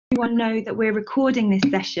everyone know that we're recording this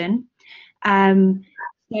session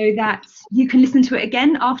so that you can listen to it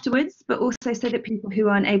again afterwards, but also so that people who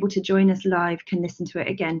aren't able to join us live can listen to it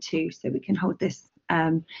again too, so we can hold this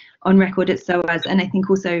on record at SOAS, and I think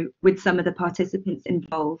also with some of the participants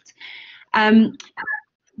involved.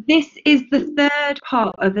 This is the third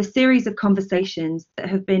part of a series of conversations that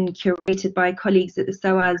have been curated by colleagues at the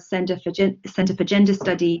SOAS Centre for Gender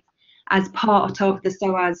Studies as part of the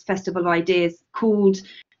SOAS Festival of Ideas, called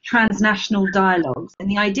Transnational Dialogues. And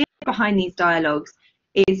the idea behind these dialogues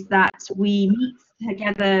is that we meet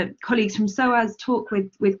together, colleagues from SOAS talk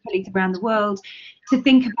with colleagues around the world to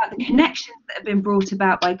think about the connections that have been brought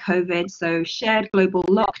about by COVID, so shared global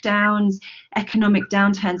lockdowns, economic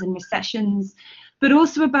downturns and recessions, but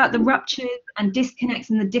also about the ruptures and disconnects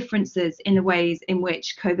and the differences in the ways in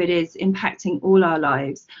which COVID is impacting all our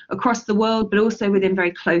lives across the world, but also within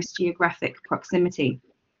very close geographic proximity.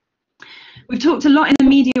 We've talked a lot in the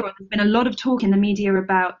media, or there's been a lot of talk in the media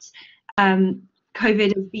about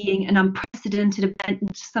COVID as being an unprecedented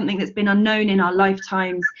event, something that's been unknown in our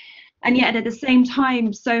lifetimes. And yet at the same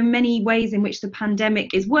time, so many ways in which the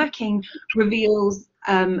pandemic is working reveals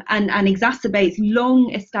and exacerbates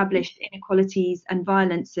long established inequalities and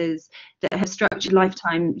violences that have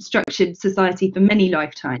structured society for many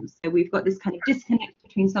lifetimes. So we've got this kind of disconnect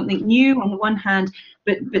between something new on the one hand,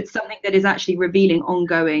 but something that is actually revealing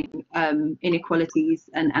ongoing inequalities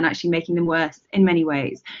and actually making them worse in many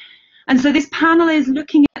ways. And so this panel is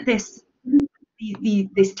looking at this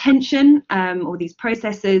tension or these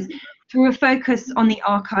processes through a focus on the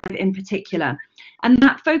archive in particular. And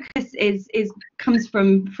that focus comes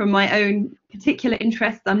from my own particular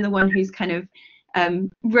interests. I'm the one who's kind of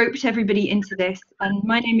roped everybody into this. And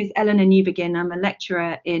my name is Eleanor Newbegin. I'm a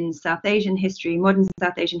lecturer in South Asian history, modern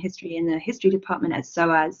South Asian history in the history department at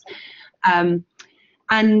SOAS.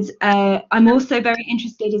 And I'm also very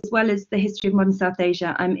interested, as well as the history of modern South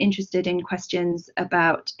Asia, I'm interested in questions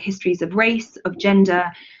about histories of race, of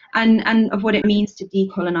gender, and of what it means to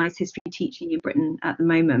decolonize history teaching in Britain at the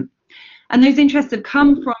moment. And those interests have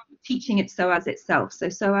come from teaching at SOAS itself. So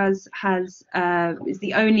SOAS is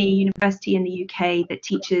the only university in the UK that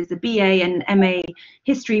teaches a BA and MA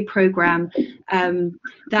history program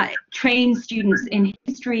that trains students in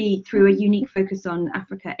history through a unique focus on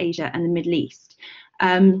Africa, Asia, and the Middle East.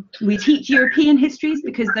 We teach European histories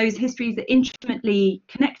because those histories are intimately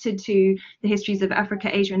connected to the histories of Africa,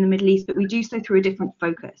 Asia, and the Middle East, but we do so through a different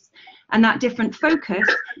focus. And that different focus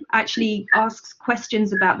actually asks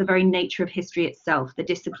questions about the very nature of history itself, the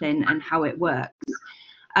discipline and how it works.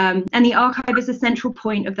 And the archive is a central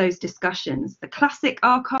point of those discussions. The classic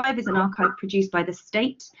archive is an archive produced by the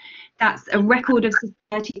state. That's a record of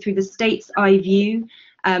society through the state's eye view,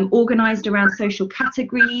 organised around social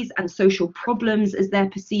categories and social problems as they're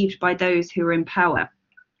perceived by those who are in power.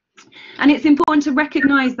 And it's important to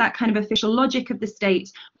recognise that kind of official logic of the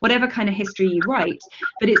state, whatever kind of history you write,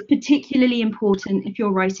 but it's particularly important if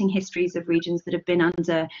you're writing histories of regions that have been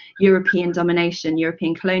under European domination,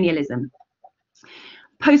 European colonialism.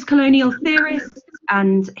 Post-colonial theorists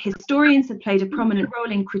and historians have played a prominent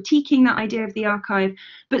role in critiquing that idea of the archive,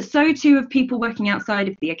 but so too have people working outside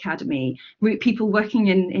of the academy, people working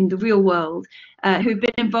in the real world, who've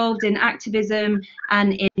been involved in activism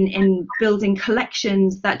and in building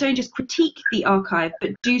collections that don't just critique the archive,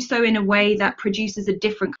 but do so in a way that produces a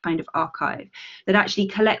different kind of archive, that actually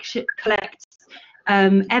collects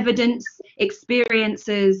evidence,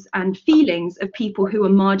 experiences and feelings of people who are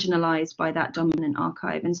marginalized by that dominant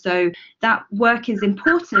archive. And so that work is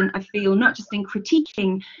important, I feel, not just in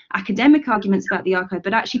critiquing academic arguments about the archive,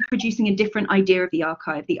 but actually producing a different idea of the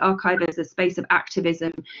archive as a space of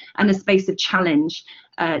activism and a space of challenge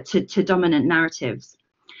to dominant narratives.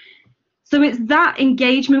 So it's that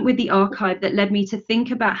engagement with the archive that led me to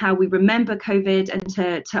think about how we remember COVID and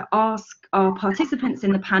to ask our participants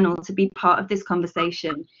in the panel to be part of this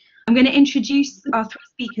conversation. I'm going to introduce our three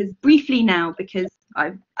speakers briefly now because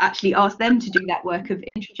I've actually asked them to do that work of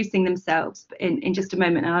introducing themselves in just a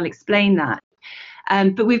moment, and I'll explain that.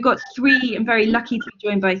 But we've got three, I'm very lucky to be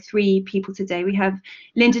joined by three people today. We have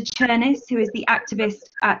Linda Chernis, who is the activist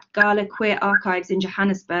at Gala Queer Archives in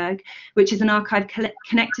Johannesburg, which is an archive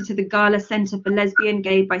connected to the Gala Centre for Lesbian,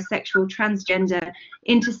 Gay, Bisexual, Transgender,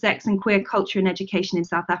 Intersex and Queer Culture and Education in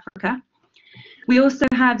South Africa. We also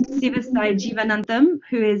have Siva Sai Jivanantham,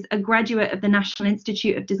 who is a graduate of the National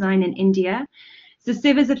Institute of Design in India. So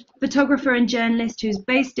Siv is a photographer and journalist who's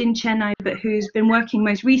based in Chennai, but who's been working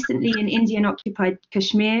most recently in Indian-occupied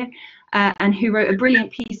Kashmir, and who wrote a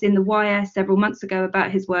brilliant piece in The Wire several months ago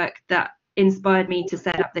about his work that inspired me to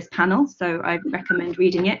set up this panel, so I recommend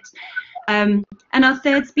reading it. And our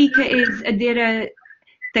third speaker is Adira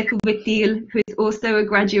Teku Vittil, who is also a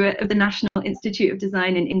graduate of the National Institute of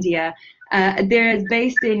Design in India. Adira is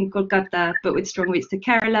based in Kolkata, but with strong roots to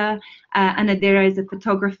Kerala, and Adira is a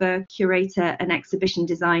photographer, curator, and exhibition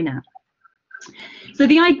designer. So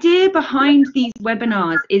the idea behind these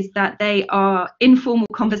webinars is that they are informal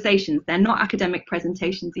conversations. They're not academic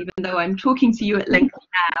presentations, even though I'm talking to you at length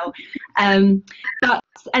now. And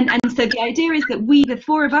so the idea is that the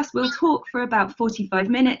four of us, will talk for about 45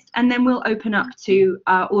 minutes, and then we'll open up to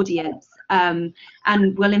our audience. And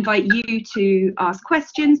we'll invite you to ask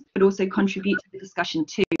questions, but also contribute to the discussion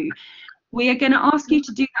too. We are going to ask you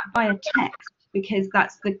to do that via text, because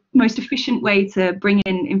that's the most efficient way to bring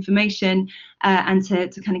in information and to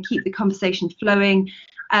kind of keep the conversation flowing.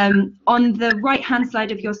 On the right-hand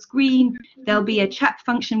side of your screen, there'll be a chat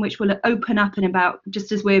function which will open up in about,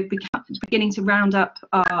 just as we're beginning to round up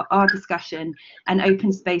our discussion, and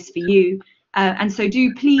open space for you. And so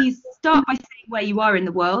do please start by saying where you are in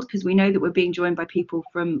the world, because we know that we're being joined by people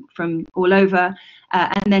from all over,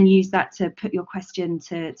 and then use that to put your question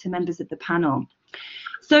to members of the panel.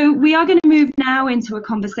 So we are going to move now into a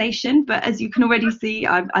conversation, but as you can already see,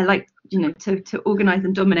 I like to organise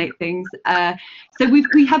and dominate things. So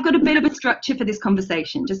we have got a bit of a structure for this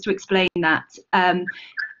conversation, just to explain that. I'm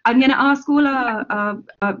going to ask all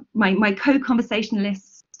my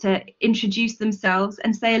co-conversationalists to introduce themselves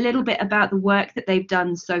and say a little bit about the work that they've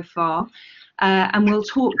done so far. And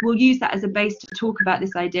we'll use that as a base to talk about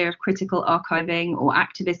this idea of critical archiving or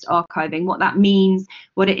activist archiving, what that means,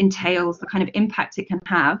 what it entails, the kind of impact it can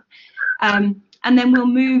have. And then we'll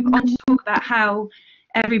move on to talk about how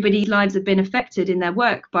everybody's lives have been affected in their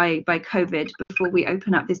work by COVID, before we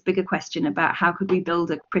open up this bigger question about how could we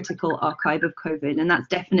build a critical archive of COVID. And that's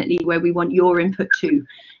definitely where we want your input too,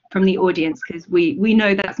 from the audience, because we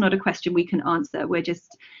know that's not a question we can answer. We're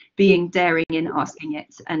just being daring in asking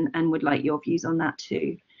it, and would like your views on that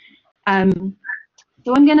too. So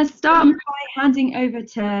I'm going to start by handing over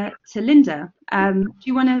to Linda. Do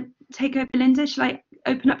you want to take over, Linda? Shall I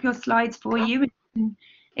open up your slides for you and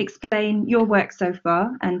explain your work so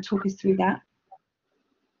far and talk us through that?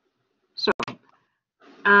 Sure.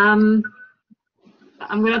 I'm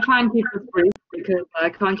going to try and keep this brief, because I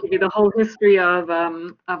can't give you the whole history of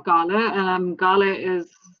GALA. GALA is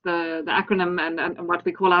the acronym and what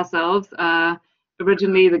we call ourselves.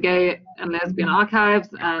 Originally the Gay and Lesbian Archives,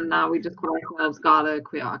 and now we just call ourselves GALA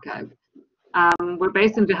Queer Archive. We're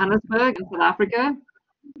based in Johannesburg in South Africa,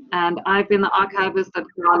 and I've been the archivist at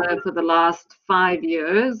GALA for the last 5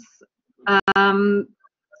 years.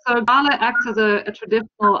 So GALA acts as a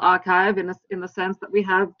traditional archive in the sense that we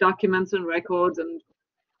have documents and records and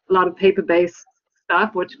a lot of paper-based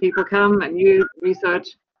stuff which people come and use,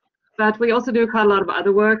 research. But we also do quite a lot of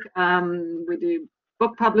other work. We do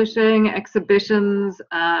book publishing, exhibitions,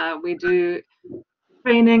 we do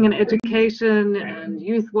training and education and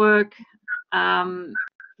youth work.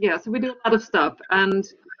 Yeah, so we do a lot of stuff. And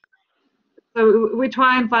so we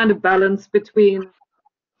try and find a balance between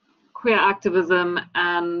queer activism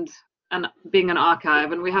and being an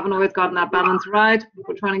archive. And we haven't always gotten that balance right.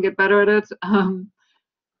 We're trying to get better at it.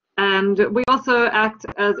 And we also act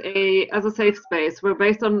as a safe space. We're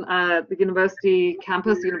based on the university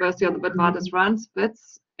campus, University of the Witwatersrand,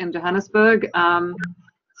 Spitz in Johannesburg.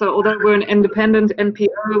 So although we're an independent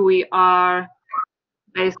NPO, we are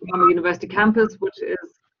based on the university campus, which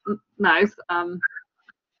is nice.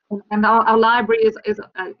 And our library is as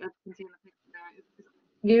you can see in the picture there, is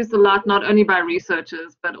used a lot, not only by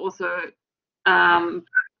researchers, but also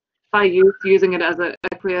by youth, using it as a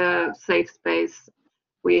queer safe space.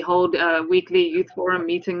 We hold weekly youth forum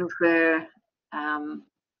meetings there.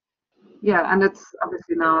 Yeah, and it's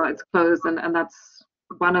obviously now it's closed, and that's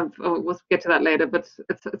one of, we'll get to that later, but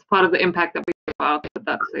it's part of the impact that we give out,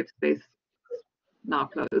 that safe space is now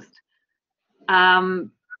closed.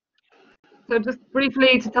 So just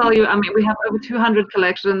briefly to tell you, I mean, we have over 200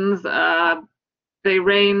 collections. They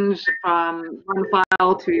range from one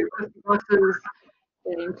file to 50 boxes.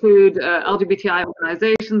 They include LGBTI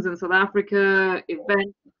organizations in South Africa,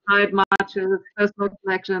 events, pride marches, personal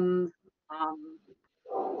collections,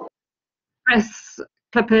 press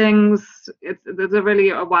clippings. There's really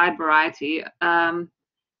a wide variety.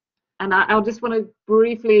 And I'll just want to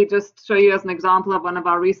briefly just show you as an example of one of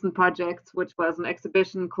our recent projects, which was an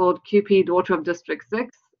exhibition called QP, Daughter of District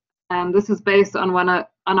 6. And this is based on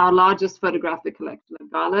our largest photographic collection at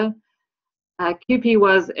GALA. QP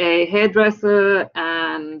was a hairdresser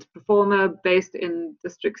and performer based in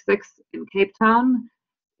District 6 in Cape Town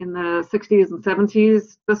in the 60s and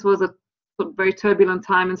 70s. This was a very turbulent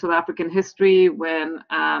time in South African history when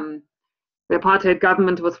the apartheid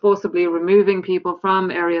government was forcibly removing people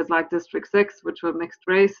from areas like District 6, which were mixed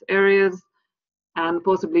race areas, and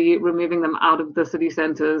forcibly removing them out of the city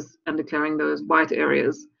centers and declaring those white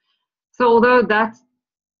areas. So although that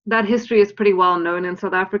history is pretty well known in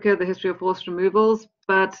South Africa, the history of forced removals,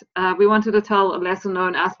 but we wanted to tell a lesser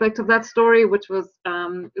known aspect of that story, which was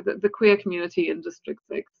the queer community in District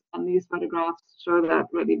 6. And these photographs show that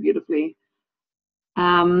really beautifully.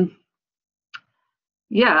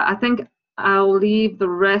 Yeah, I think I'll leave the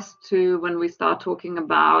rest to when we start talking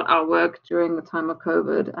about our work during the time of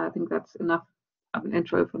COVID. I think that's enough of an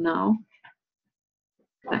intro for now.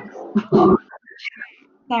 Thanks.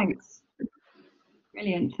 Thanks.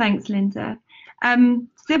 Brilliant. Thanks, Linda.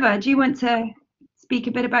 Siva, do you want to speak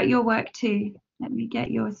a bit about your work too? Let me get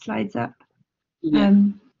your slides up. Yeah.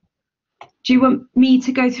 Do you want me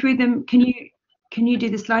to go through them? Can you do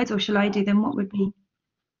the slides, or shall I do them? What would be?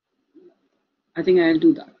 I think I'll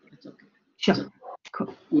do that. It's okay. Sure.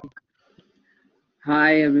 Cool. Yeah.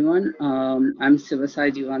 Hi everyone. I'm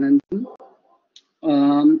Sivasai Jivanandan.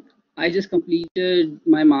 I just completed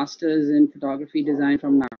my master's in photography design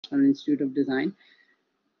from National Institute of Design.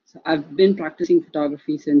 So I've been practicing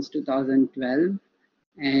photography since 2012,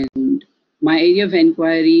 and my area of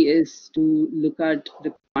inquiry is to look at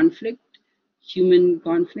the conflict, human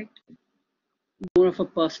conflict, more of a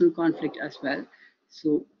personal conflict as well.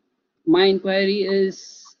 So my inquiry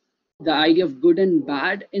is the idea of good and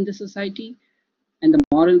bad in the society and the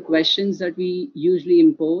moral questions that we usually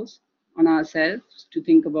impose on ourselves to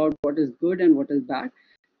think about what is good and what is bad.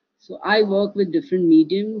 So I work with different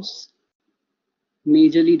mediums,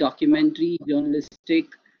 majorly documentary, journalistic,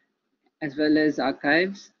 as well as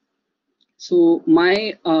archives. So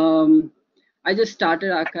I just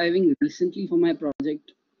started archiving recently for my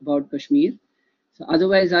project about Kashmir. So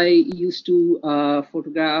otherwise, I used to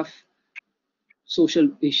photograph social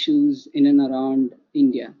issues in and around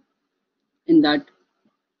India, and that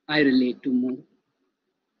I relate to more.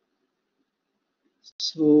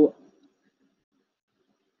 So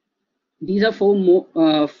these are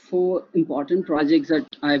four important projects that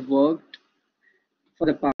I've worked for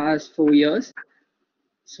the past 4 years.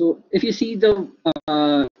 So if you see the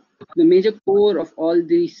major core of all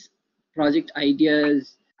these project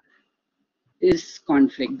ideas is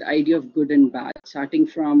conflict, the idea of good and bad, starting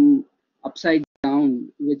from upside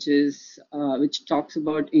down, which talks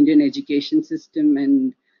about Indian education system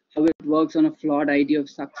and how it works on a flawed idea of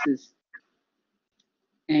success.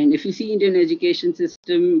 And if you see Indian education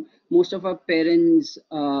system, most of our parents,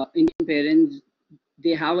 Indian parents,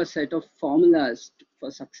 they have a set of formulas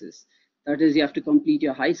for success. That is, you have to complete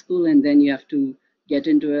your high school and then you have to get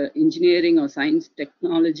into engineering or science,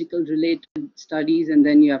 technological related studies, and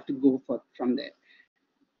then you have to go from there.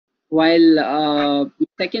 While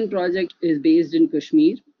second project is based in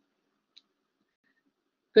Kashmir.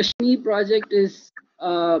 Kashmir project is,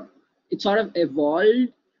 it sort of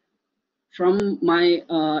evolved from my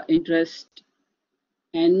interest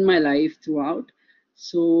and my life throughout.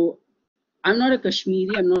 So I'm not a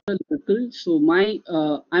Kashmiri, I'm not a local, so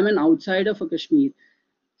I'm an outsider for Kashmir.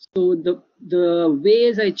 So the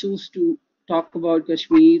ways I chose to talk about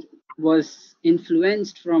Kashmir was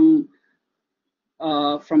influenced from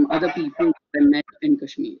other people I met in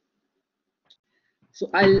Kashmir. So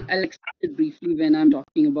I'll explain it briefly when I'm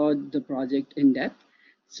talking about the project in depth.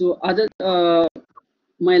 So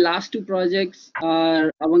my last two projects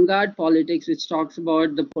are Avant-Garde Politics, which talks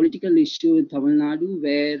about the political issue in Tamil Nadu,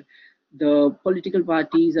 where the political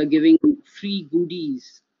parties are giving free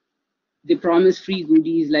goodies. They promise free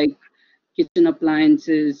goodies like kitchen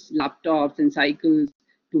appliances, laptops, and cycles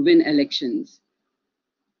to win elections.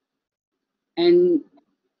 And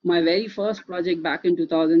my very first project back in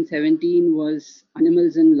 2017 was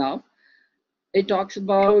Animals in Love. It talks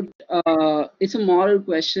about, it's a moral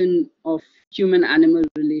question of human-animal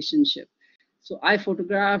relationship. So I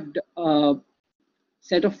photographed a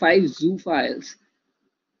set of 5 zoophiles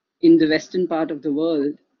in the western part of the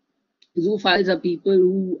world. Zoophiles are people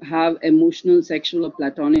who have emotional, sexual, or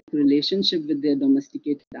platonic relationship with their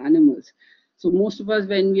domesticated animals. So most of us,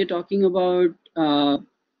 when we are talking about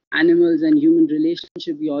animals and human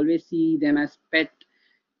relationship, we always see them as pet,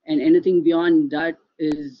 and anything beyond that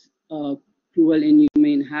is cruel,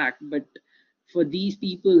 inhumane act. But for these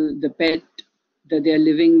people, the pet that they're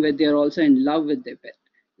living with, they're also in love with their pet,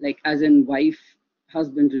 like as in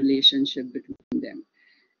wife-husband relationship between them.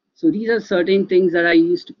 So these are certain things that I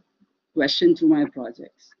used to question through my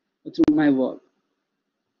projects, or through my work.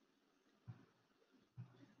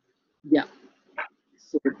 Yeah,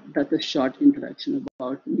 so that's a short introduction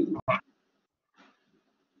about me.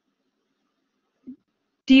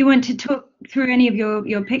 Do you want to talk through any of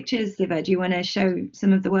your pictures, Siva? Do you want to show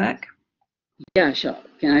some of the work? Yeah, sure.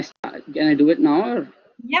 Can I start? Can I do it now? Or?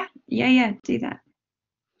 Yeah, do that.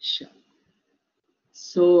 Sure.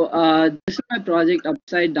 So this is my project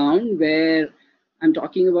Upside Down, where I'm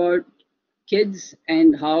talking about kids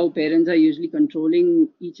and how parents are usually controlling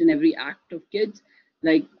each and every act of kids.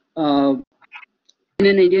 Like in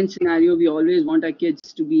an Indian scenario, we always want our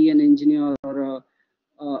kids to be an engineer or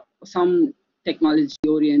some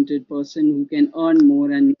technology-oriented person who can earn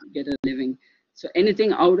more and get a living. So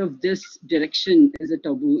anything out of this direction is a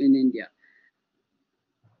taboo in India.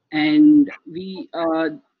 And the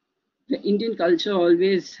Indian culture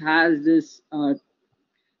always has this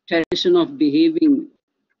tradition of behaving.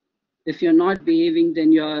 If you're not behaving,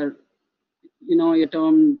 then you're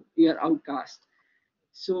outcast.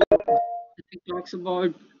 So it talks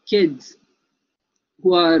about kids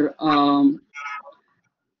who are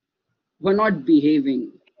not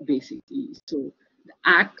behaving, basically. So the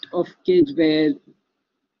act of kids where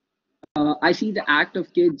I see the act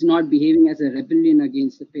of kids not behaving as a rebellion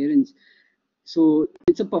against the parents. So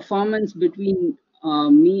it's a performance between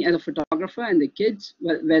me as a photographer and the kids,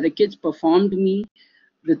 where the kids perform to me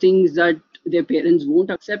the things that their parents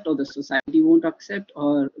won't accept, or the society won't accept,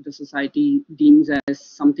 or the society deems as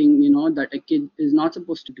something, that a kid is not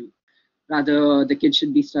supposed to do. Rather, the kid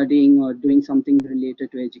should be studying or doing something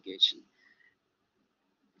related to education.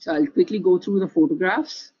 So I'll quickly go through the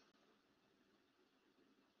photographs.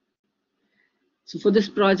 So for this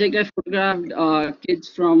project, I photographed kids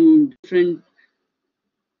from different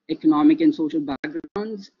economic and social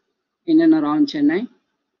backgrounds in and around Chennai.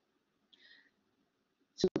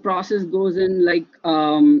 So the process goes in like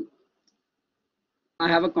I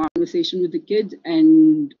have a conversation with the kids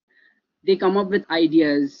and they come up with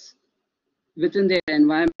ideas within their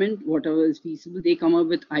environment, whatever is feasible. They come up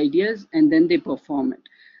with ideas and then they perform it.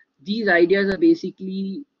 These ideas are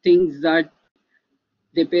basically things that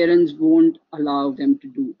their parents won't allow them to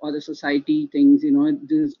do, or the society thinks,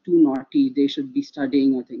 this is too naughty, they should be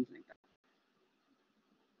studying, or things like that.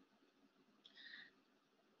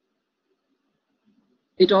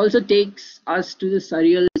 It also takes us to the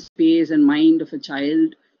surreal space and mind of a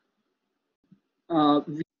child.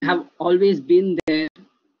 We have always been there.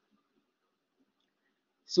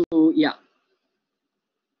 So, yeah.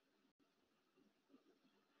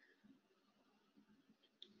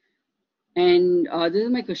 And this is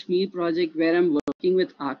my Kashmir project where I'm working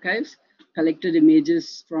with archives, collected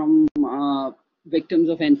images from victims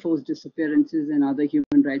of enforced disappearances and other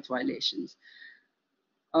human rights violations.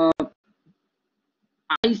 I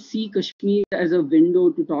see Kashmir as a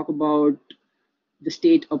window to talk about the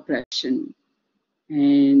state oppression.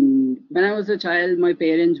 And when I was a child, my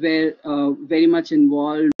parents were very much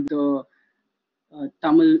involved in the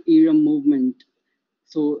Tamil era movement.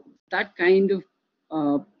 So that kind of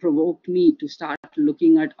provoked me to start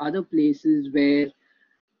looking at other places where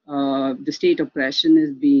the state oppression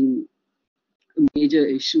is being a major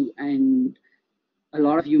issue and a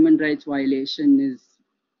lot of human rights violation is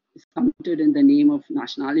committed in the name of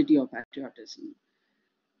nationality or patriotism.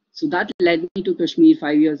 So that led me to Kashmir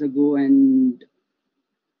 5 years ago, and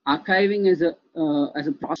archiving as a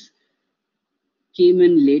process came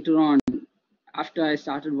in later on after I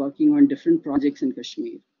started working on different projects in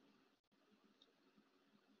Kashmir.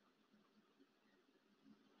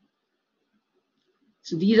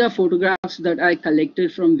 So these are photographs that I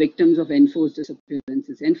collected from victims of enforced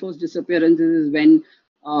disappearances. Enforced disappearances is when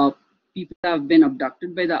people have been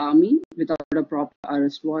abducted by the army without a proper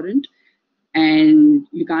arrest warrant and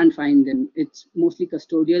you can't find them. It's mostly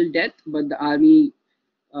custodial death, but the army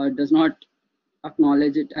does not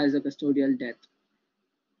acknowledge it as a custodial death.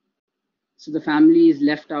 So the family is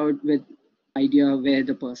left out with idea where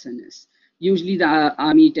the person is. Usually the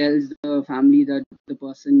army tells the family that the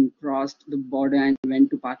person crossed the border and went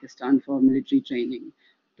to Pakistan for military training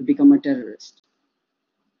to become a terrorist.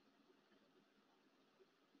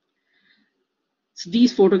 So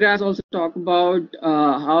these photographs also talk about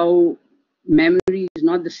how memory is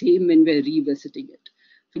not the same when we're revisiting it.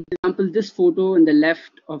 For example, this photo on the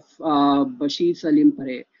left of Bashir Salim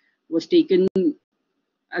Pare was taken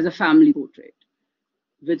as a family portrait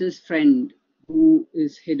with his friend who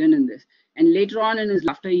is hidden in this. And later on in his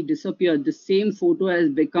life, after he disappeared, the same photo has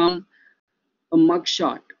become a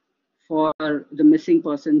mugshot for the missing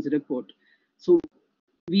persons report. So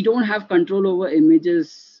we don't have control over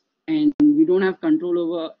images and we don't have control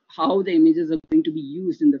over how the images are going to be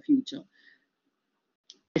used in the future,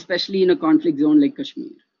 especially in a conflict zone like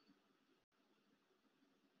Kashmir.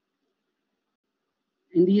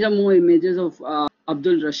 And these are more images of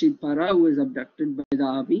Abdul Rashid Para, who is abducted by the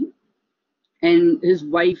army. and his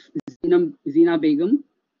wife Zina Begum.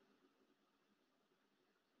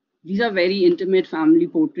 These are very intimate family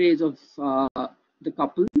portraits of the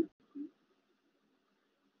couple.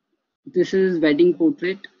 This is wedding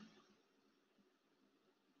portrait.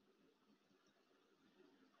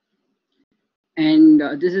 And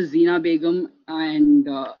this is Zina Begum and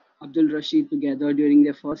Abdul Rashid together during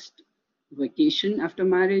their first vacation after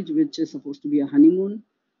marriage, which is supposed to be a honeymoon.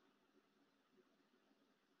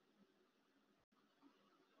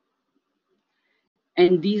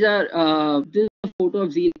 And these are this is a photo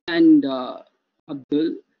of Zina and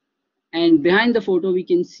Abdul. And behind the photo, we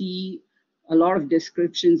can see a lot of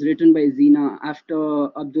descriptions written by Zina after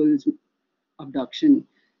Abdul's abduction.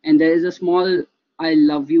 And there is a small "I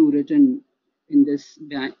love you" written in this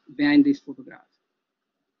behind these photographs.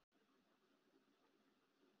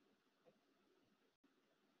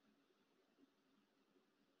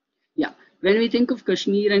 Yeah, when we think of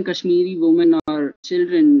Kashmir and Kashmiri women or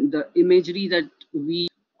children, the imagery that we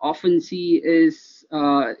often see is,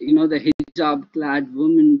 the hijab-clad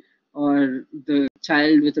woman or the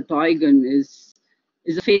child with a toy gun is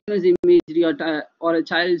a famous imagery, or a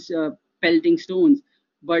child's pelting stones.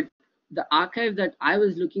 But the archive that I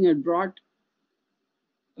was looking at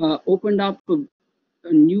opened up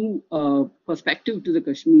a new perspective to the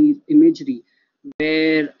Kashmir imagery,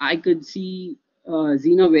 where I could see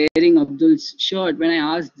Zina wearing Abdul's shirt. When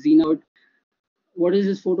I asked Zina, what is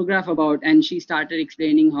this photograph about? And she started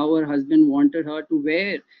explaining how her husband wanted her to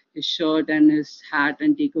wear his shirt and his hat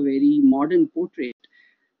and take a very modern portrait.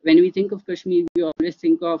 When we think of Kashmir, we always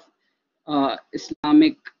think of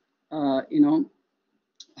Islamic,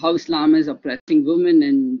 how Islam is oppressing women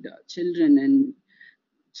and children and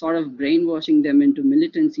sort of brainwashing them into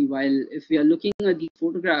militancy. While if we are looking at these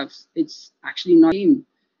photographs, it's actually not the same.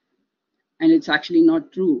 And it's actually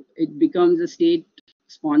not true. It becomes a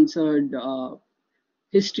state-sponsored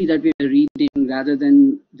history that we are reading rather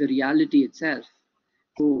than the reality itself.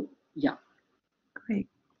 So, yeah. Great.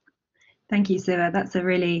 Thank you, Siva. That's a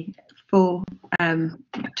really full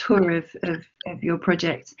tour of your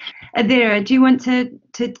project. Adira, do you want to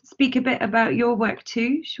speak a bit about your work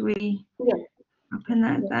too? Should we open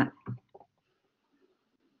that?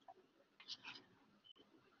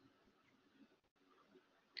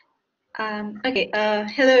 Okay,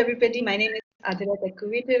 hello everybody. My name is Adira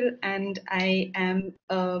Tekkuvitil and I am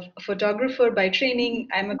a photographer by training.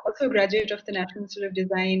 I'm also a graduate of the National Institute of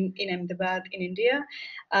Design in Ahmedabad in India,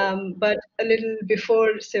 but a little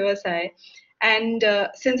before SOAS. And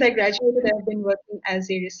since I graduated, I've been working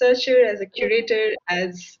as a researcher, as a curator,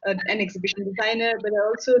 as an exhibition designer, but I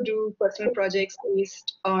also do personal projects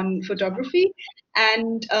based on photography.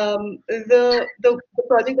 And the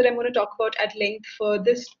project that I'm going to talk about at length for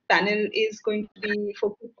this panel is going to be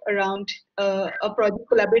focused around a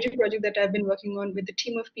collaborative project that I've been working on with a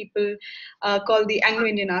team of people called the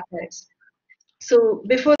Anglo-Indian Archives. So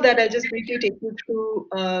before that, I'll just briefly take you through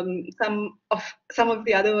some of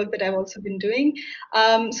the other work that I've also been doing.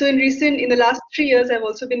 So in the last 3 years, I've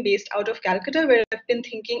also been based out of Calcutta, where I've been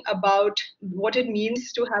thinking about what it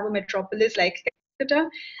means to have a metropolis like Calcutta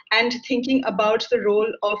and thinking about the role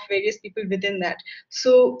of various people within that.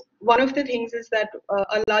 So one of the things is that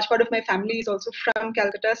a large part of my family is also from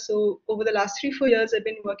Calcutta. So over the last 3-4 years, I've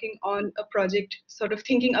been working on a project sort of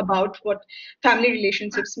thinking about what family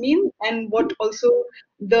relationships mean and what also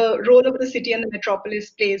the role of the city and the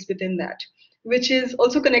metropolis plays within that, which is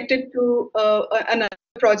also connected to another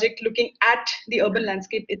project looking at the urban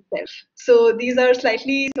landscape itself. So these are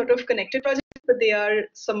slightly sort of connected projects, but they are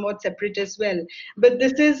somewhat separate as well. But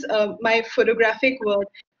this is my photographic work.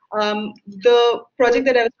 The project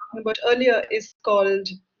that I was talking about earlier is called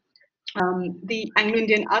the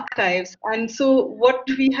Anglo-Indian Archives. And so what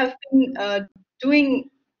we have been doing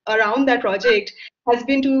around that project has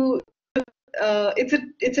been to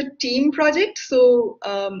it's a team project, so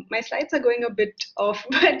my slides are going a bit off,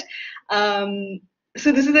 but so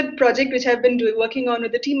this is a project which I've been working on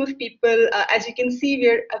with a team of people. As you can see,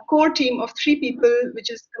 we're a core team of 3 people, which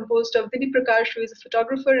is composed of Dilip Prakash, who is a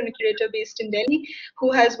photographer and a curator based in Delhi,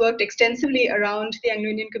 who has worked extensively around the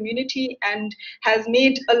Anglo-Indian community and has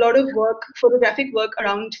made a lot of photographic work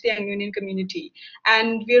around the Anglo-Indian community.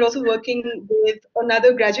 And we're also working with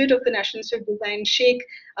another graduate of the National Institute of Design, Sheikh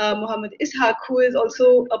Mohammed Ishaq, who is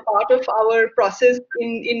also a part of our process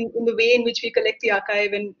in the way in which we collect the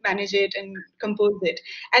archive and manage it and compose it.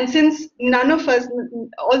 And since none of us,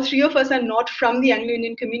 all 3 of us are not from the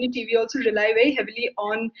Anglo-Indian community, we also rely very heavily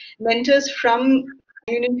on mentors from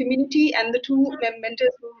the Anglo-Indian community. And the 2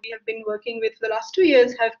 mentors who we have been working with for the last 2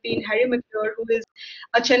 years have been Harry McClure, who is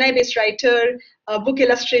a Chennai-based writer, a book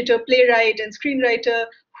illustrator, playwright, and screenwriter,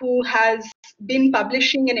 who has been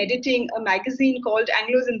publishing and editing a magazine called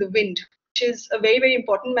Anglos in the Wind, which is a very, very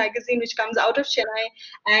important magazine which comes out of Chennai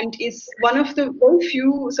and is one of the very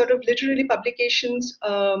few sort of literary publications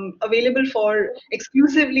available for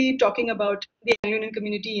exclusively talking about the Anglo-Indian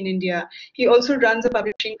community in India. He also runs a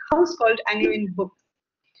publishing house called Anglo-Indian Books.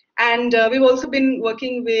 And we've also been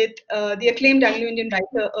working with the acclaimed Anglo-Indian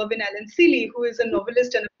writer Irvin Allen Seeley, who is a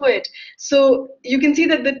novelist and a poet. So you can see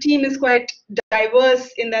that the team is quite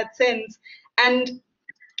diverse in that sense. And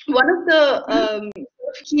one of the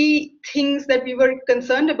key things that we were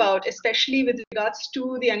concerned about, especially with regards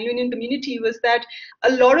to the Anglo-Indian community, was that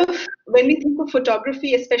a lot of, when we think of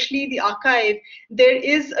photography, especially the archive, there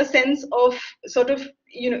is a sense of sort of,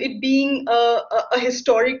 it being a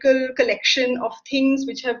historical collection of things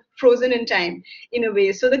which have frozen in time in a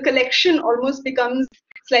way. So the collection almost becomes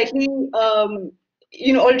slightly,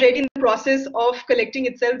 already in the process of collecting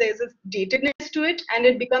itself, there's a datedness to it, and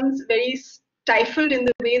it becomes very stifled in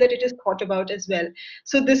the way that it is thought about as well.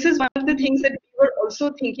 So this is one of the things that we were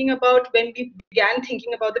also thinking about when we began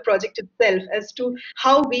thinking about the project itself, as to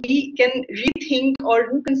how we can rethink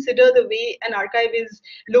or reconsider the way an archive is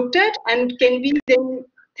looked at, and can we then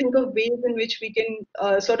think of ways in which we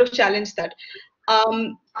can sort of challenge that.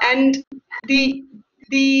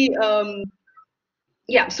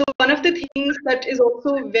 So one of the things that is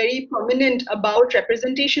also very prominent about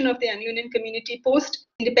representation of the Anglo-Indian community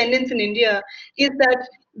post-independence in India is that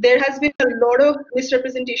there has been a lot of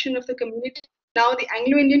misrepresentation of the community. Now the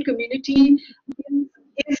Anglo-Indian community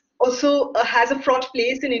is also has a fraught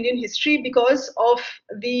place in Indian history because of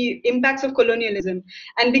the impacts of colonialism,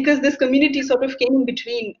 and because this community sort of came in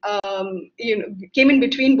between, came in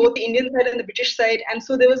between both the Indian side and the British side, and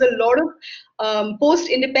so there was a lot of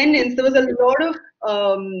post-independence. There was a lot of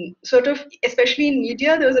sort of, especially in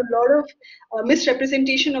media, there was a lot of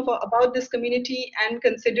misrepresentation of about this community, and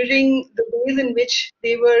considering the ways in which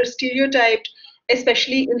they were stereotyped,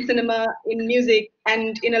 especially in cinema, in music,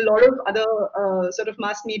 and in a lot of other sort of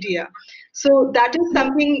mass media. So that is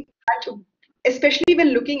something that, especially when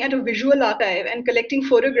looking at a visual archive and collecting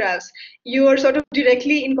photographs, you are sort of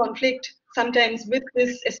directly in conflict sometimes with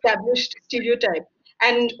this established stereotype.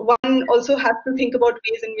 And one also has to think about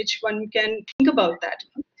ways in which one can think about that.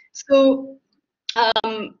 So,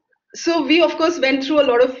 so we, of course, went through a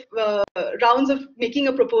lot of rounds of making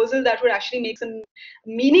a proposal that would actually make some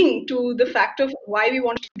meaning to the fact of why we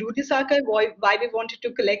wanted to do this archive, why we wanted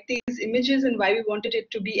to collect these images, and why we wanted it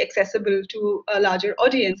to be accessible to a larger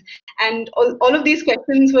audience. And all of these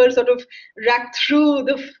questions were sort of racked through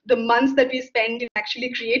the months that we spent in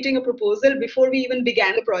actually creating a proposal before we even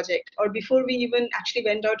began the project, or before we even actually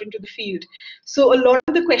went out into the field. So a lot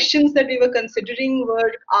of the questions that we were considering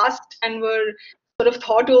were asked and were sort of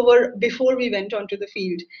thought over before we went onto the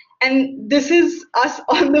field. And this is us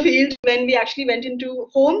on the field when we actually went into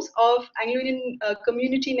homes of Anglo-Indian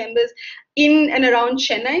community members in and around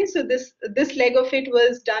Chennai. So this leg of it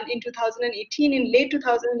was done in 2018, in late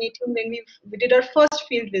 2018, when we did our first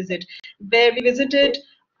field visit, where we visited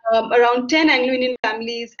around 10 Anglo-Indian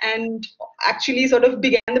families, and actually sort of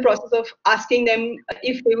began the process of asking them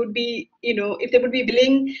if they would be, if they would be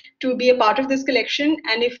willing to be a part of this collection,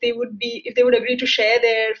 and if they would agree to share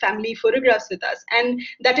their family photographs with us. And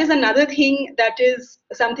that is another thing that is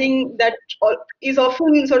something that is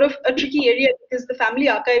often sort of a tricky area, because the family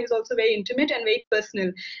archive is also very intimate and very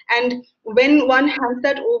personal. And when one hands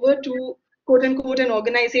that over to quote unquote an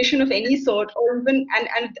organization of any sort, or even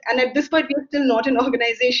and at this point we are still not an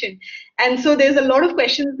organization, and so there's a lot of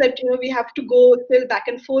questions that we have to go still back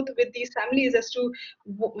and forth with these families as to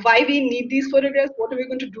why we need these photographs, what are we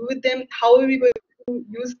going to do with them, how are we going to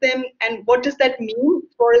use them, and what does that mean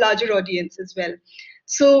for a larger audience as well.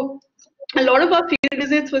 So a lot of our field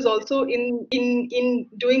visits was also in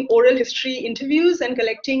doing oral history interviews and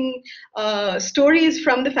collecting stories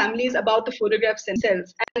from the families about the photographs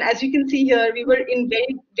themselves. And as you can see here, we were in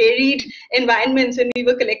very varied environments when we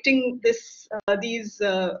were collecting when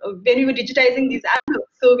we were digitizing these albums.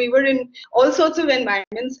 So we were in all sorts of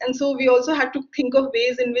environments, and so we also had to think of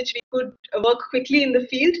ways in which we could work quickly in the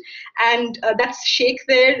field. And that's Sheikh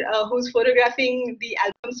there, who's photographing the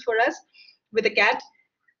albums for us with a cat.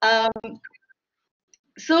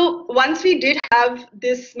 So once we did have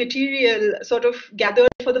this material sort of gathered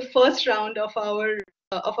for the first round of our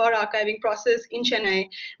archiving process in Chennai,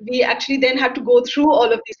 we actually then had to go through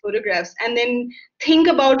all of these photographs and then think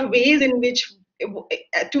about ways in which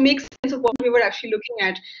to make sense of what we were actually looking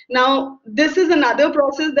at. Now, this is another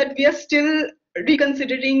process that we are still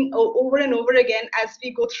reconsidering over and over again as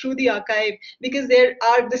we go through the archive, because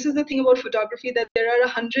this is the thing about photography, that there are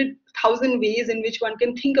 100,000 ways in which one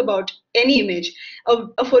can think about any image.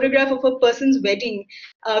 A photograph of a person's wedding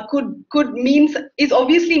is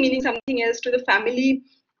obviously meaning something else to the family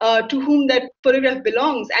to whom that photograph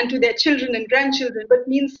belongs and to their children and grandchildren, but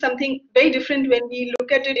means something very different when we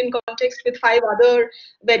look at it in context with 5 other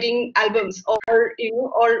wedding albums, or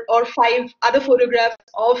or 5 other photographs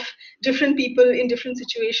of different people in different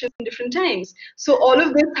situations in different times. So all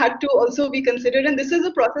of this had to also be considered, and this is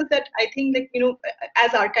a process that I think that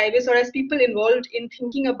as archivists or as people involved in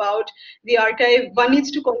thinking about the archive, one needs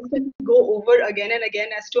to constantly go over again and again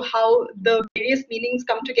as to how the various meanings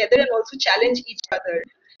come together and also challenge each other.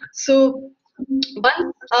 So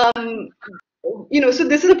once so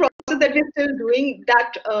this is a process that we're still doing.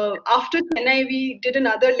 That after Chennai, we did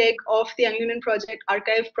another leg of the Anglo Indian Project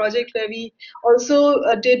archive project, where we also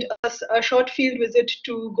did a short field visit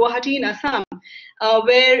to Guwahati in Assam,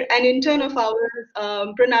 where an intern of ours,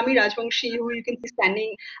 Pranami Rajwangshi, who you can see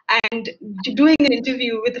standing and doing an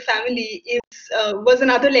interview with the family, was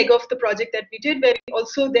another leg of the project that we did, where we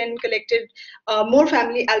also then collected more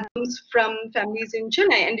family albums from families in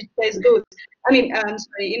Chennai and digitized those. In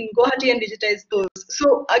Guwahati, and digitized those.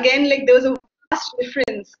 So again, there was a vast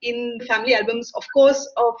difference in the family albums, of course,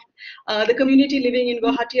 of the community living in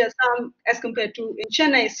Guwahati, Assam, as compared to in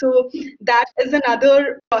Chennai. So that is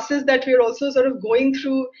another process that we're also sort of going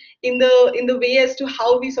through in the way as to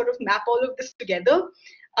how we sort of map all of this together.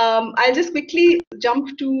 I'll just quickly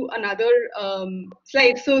jump to another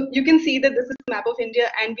slide. So you can see that this is a map of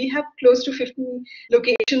India, and we have close to 50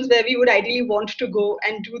 locations where we would ideally want to go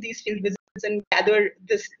and do these field visits and gather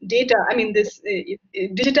this data.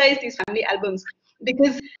 Digitize these family albums,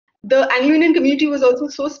 because the Anglo Indian community was also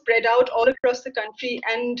so spread out all across the country,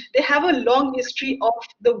 and they have a long history of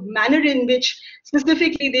the manner in which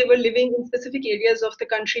specifically they were living in specific areas of the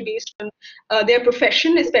country based on their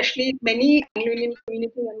profession. Especially many Anglo Indian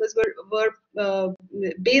community members were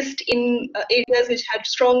based in areas which had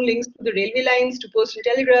strong links to the railway lines, to postal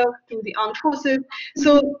telegraph, to the armed forces.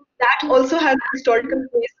 So that also has a historical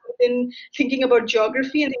place in thinking about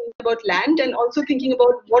geography and thinking about land, and also thinking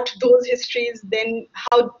about what those histories, then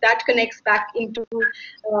how that connects back into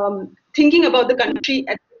thinking about the country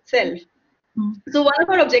itself. So one of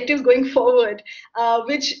our objectives going forward,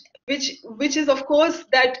 which is of course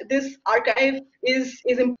that this archive is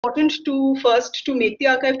important to make the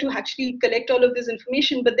archive to actually collect all of this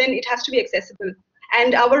information, but then it has to be accessible.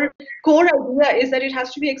 And our core idea is that it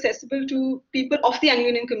has to be accessible to people of the Anglo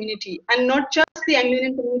Indian community, and not just the Anglo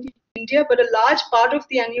Indian community in India, but a large part of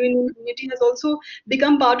the Anglo Indian community has also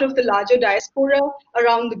become part of the larger diaspora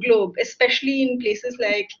around the globe, especially in places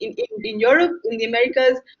like in Europe, in the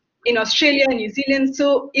Americas, in Australia, New Zealand.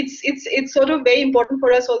 So it's sort of very important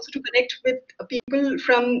for us also to connect with people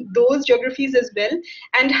from those geographies as well,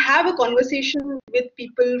 and have a conversation with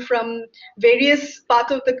people from various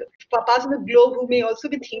parts of the globe who may also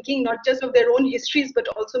be thinking not just of their own histories, but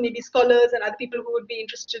also maybe scholars and other people who would be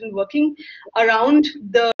interested in working around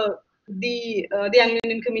the Anglo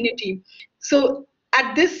Indian community. So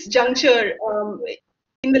at this juncture,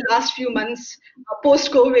 in the last few months,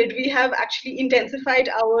 post-COVID, we have actually intensified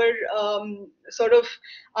our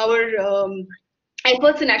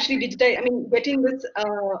efforts in actually getting this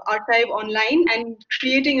archive online and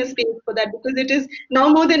creating a space for that, because it is now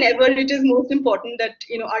more than ever, it is most important that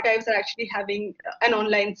archives are actually having an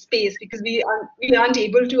online space, because we aren't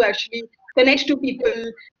able to actually connect to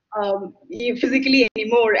people physically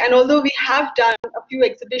anymore. And although we have done a few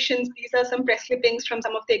exhibitions, these are some press clippings from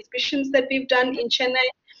some of the exhibitions that we've done in Chennai,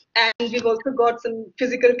 and we've also got some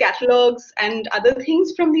physical catalogs and other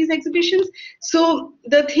things from these exhibitions. So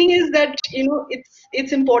the thing is that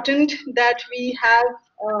it's important that we have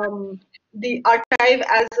the archive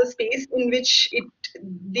as a space in which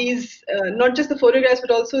these not just the photographs,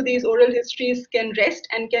 but also these oral histories can rest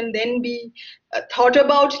and can then be thought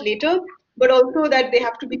about later, but also that they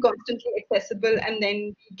have to be constantly accessible, and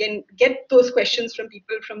then you can get those questions from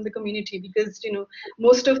people from the community, because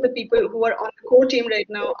most of the people who are on the core team right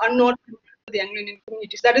now are not the Anglo Indian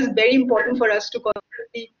community. So that is very important for us to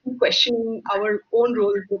constantly question our own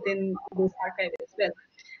roles within this archive as well.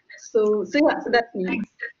 So that's me. Thanks,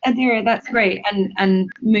 Adira, that's great, and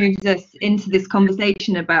moves us into this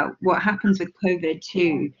conversation about what happens with COVID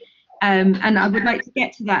too. And I would like to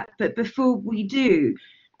get to that, but before we do,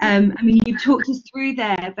 you talked us through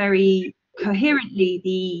there very coherently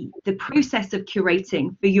the process of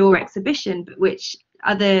curating for your exhibition, but which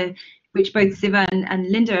both Siva and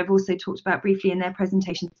Linda have also talked about briefly in their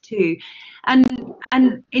presentations too. And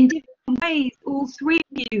in different ways, all three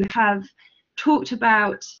of you have talked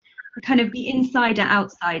about kind of the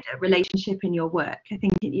insider-outsider relationship in your work. I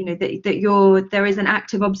think, you know, that there is an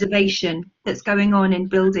active observation that's going on in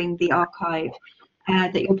building the archive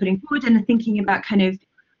that you're putting forward, and thinking about kind of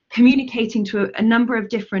communicating to a number of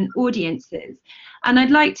different audiences. And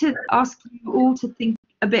I'd like to ask you all to think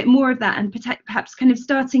a bit more of that, and perhaps kind of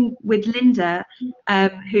starting with Linda,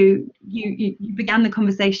 who you began the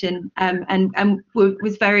conversation and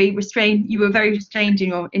was very restrained. You were very restrained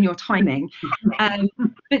in your timing,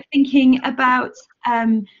 but thinking about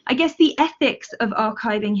I guess the ethics of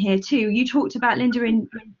archiving here too. You talked about, Linda,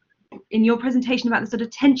 in your presentation, about the sort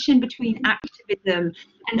of tension between activism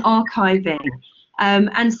and archiving,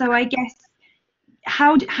 and so I guess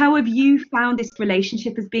how have you found this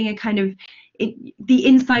relationship as being a kind of the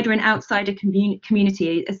insider and outsider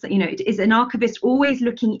community? You know, is an archivist always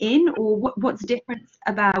looking in, or what's different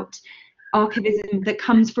about archivism that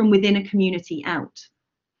comes from within a community out?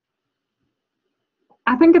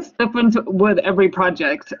 I think it's different with every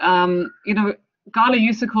project. You know, Gala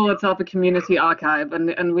used to call itself a community archive,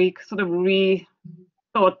 and we sort of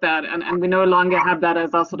rethought that, and we no longer have that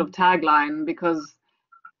as our sort of tagline, because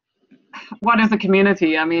what is a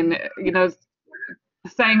community? I mean, you know,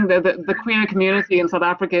 saying that the queer community in South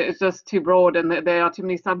Africa is just too broad, and there are too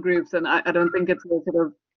many subgroups, and I don't think it's a sort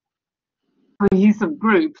of cohesive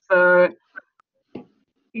group. So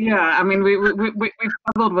yeah, I mean, we've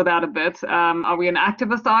struggled with that a bit. Are we an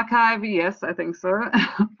activist archive? Yes, I think so.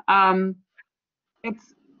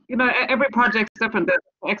 It's, you know, every project's different. The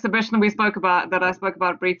exhibition that I spoke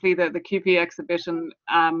about briefly, the QP exhibition,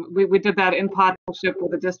 we did that in partnership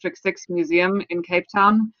with the District 6 Museum in Cape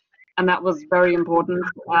Town, and that was very important.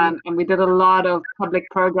 And we did a lot of public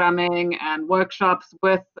programming and workshops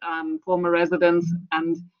with former residents,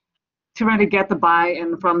 and to really get the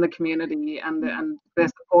buy-in from the community and their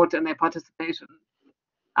support and their participation.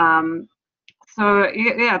 So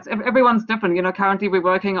yeah, everyone's different. You know, currently we're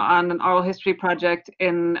working on an oral history project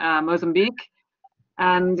in Mozambique,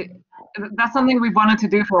 and that's something we've wanted to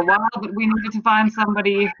do for a while, but we needed to find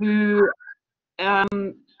somebody who had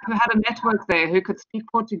a network there, who could speak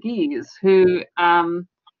Portuguese, who,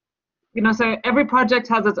 you know, so every project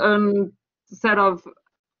has its own set of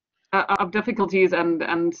difficulties and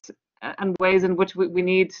ways in which we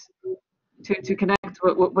need to connect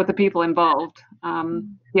with the people involved.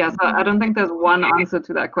 Yeah, so I don't think there's one answer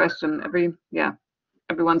to that question.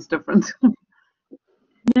 Everyone's different.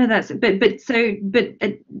 No, that's but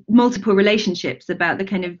multiple relationships about the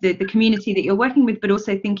kind of the community that you're working with, but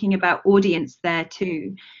also thinking about audience there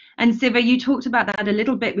too. And Siva, you talked about that a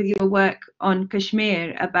little bit with your work on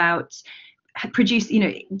Kashmir, about produce, you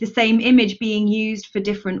know, the same image being used for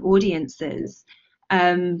different audiences.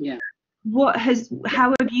 Yeah.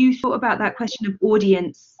 How have you thought about that question of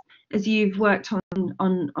audience as you've worked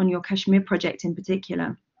on your Kashmir project in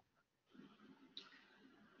particular?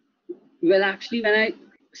 Well, actually, when I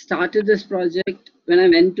started this project, when I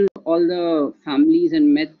went to all the families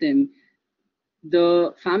and met them,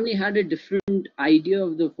 the family had a different idea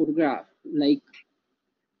of the photograph. Like,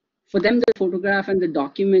 for them, the photograph and the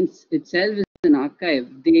documents itself is an archive.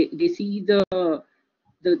 They see the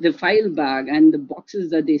file bag and the boxes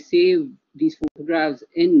that they save these photographs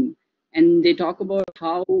in, and they talk about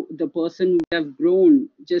how the person would have grown,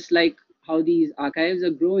 just like how these archives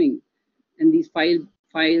are growing, and these files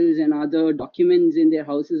and other documents in their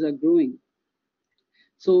houses are growing.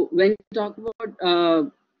 So when we talk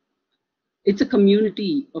about it's a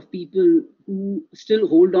community of people who still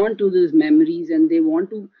hold on to these memories, and they want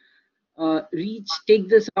to take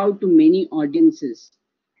this out to many audiences.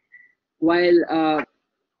 While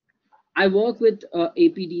I work with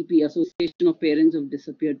APDP, Association of Parents of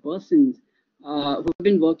Disappeared Persons, who have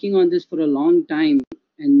been working on this for a long time,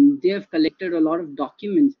 and they have collected a lot of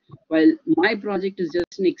documents, while my project is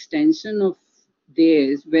just an extension of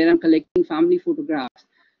theirs, where I'm collecting family photographs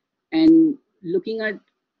and looking at,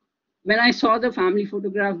 when I saw the family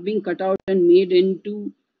photograph being cut out and made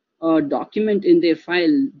into a document in their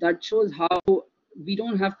file, that shows how we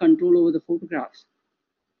don't have control over the photographs.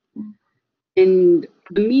 And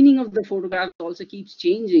the meaning of the photograph also keeps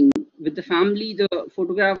changing. With the family, the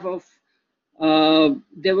photograph of,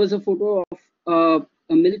 there was a photo of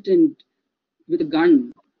a militant with a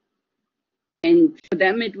gun. And for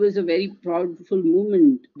them, it was a very proudful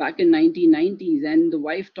moment back in 1990s. And the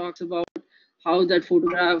wife talks about how that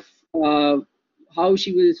photograph, how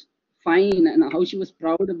she was fine and how she was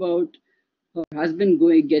proud about her husband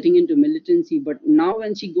getting into militancy. But now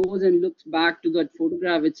when she goes and looks back to that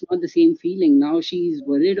photograph, it's not the same feeling. Now she's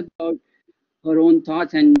worried about her own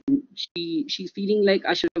thoughts, and she's feeling like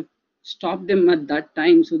I should have stopped him at that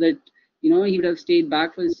time, so that, you know, he would have stayed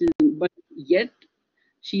back for this. But yet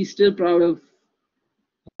she's still proud of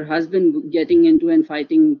her husband getting into and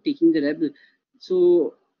fighting, taking the rebel.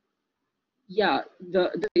 So yeah,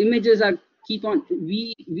 the images are keep on,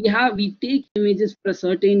 we take images for a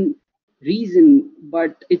certain reason,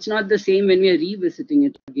 but it's not the same when we are revisiting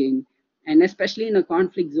it again, and especially in a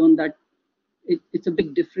conflict zone, that it's a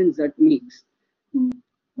big difference that makes.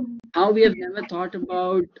 How we have never thought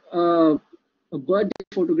about a birthday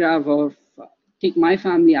photograph of, take my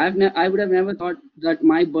family, I would have never thought that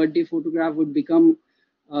my birthday photograph would become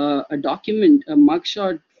a document, a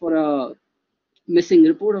mugshot for a missing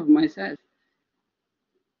report of myself.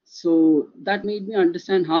 So that made me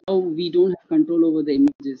understand how we don't have control over the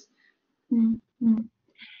images. Mm-hmm.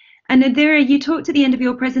 And Adira, you talked at the end of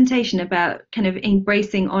your presentation about kind of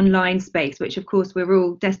embracing online space, which of course we're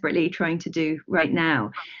all desperately trying to do right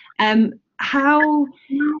now. How,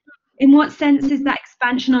 in what sense is that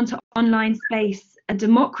expansion onto online space a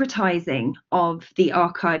democratizing of the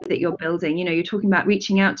archive that you're building? You know, you're talking about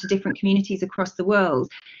reaching out to different communities across the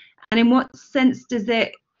world. And in what sense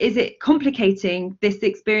is it complicating this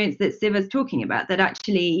experience that Siva's talking about, that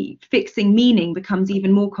actually fixing meaning becomes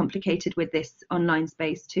even more complicated with this online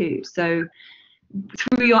space too? So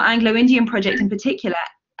through your Anglo-Indian project in particular,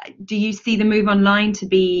 do you see the move online to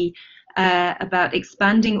be about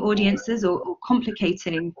expanding audiences or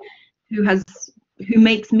complicating who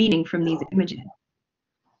makes meaning from these images?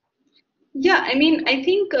 Yeah, I mean, I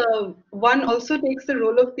think one also takes the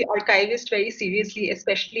role of the archivist very seriously,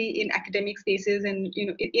 especially in academic spaces, and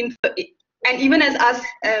and even as us,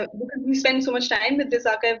 because we spend so much time with this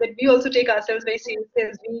archive, but we also take ourselves very seriously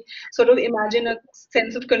as we sort of imagine a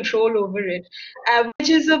sense of control over it, which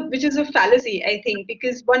is a fallacy, I think,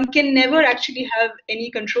 because one can never actually have any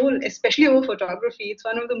control, especially over photography. It's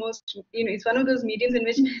one of the most, it's one of those mediums in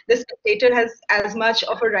which the spectator has as much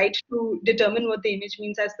of a right to determine what the image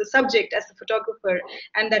means as the subject, as the photographer,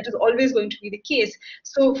 and that is always going to be the case.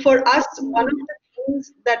 So for us, one of the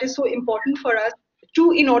things that is so important for us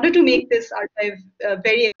in order to make this archive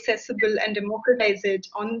very accessible and democratize it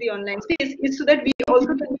on the online space, is so that we also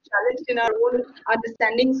can be challenged in our own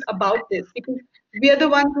understandings about this, because we are the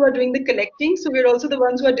ones who are doing the collecting, so we're also the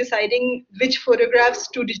ones who are deciding which photographs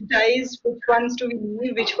to digitize, which ones do we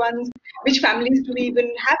need, which families do we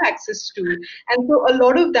even have access to. And so a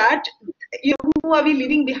lot of that, who are we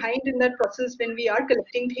leaving behind in that process when we are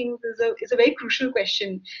collecting things, is a very crucial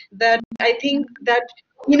question that I think that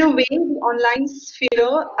in a way, the online sphere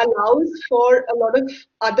allows for a lot of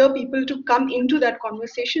other people to come into that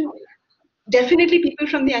conversation. Definitely people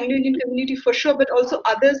from the Anglo-Indian community for sure, but also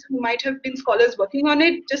others who might have been scholars working on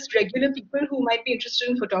it, just regular people who might be interested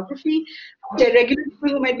in photography, regular people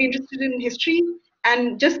who might be interested in history,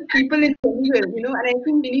 and just people in general, and I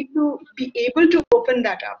think we need to be able to open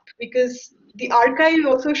that up, because the archive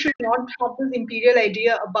also should not have this imperial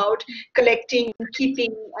idea about collecting,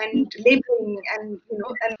 keeping, and labeling, and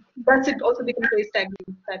and thus it also becomes very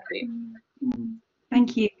stagnant that way.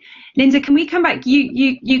 Thank you. Linda, can we come back?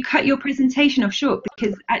 You cut your presentation off short,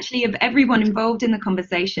 because actually of everyone involved in the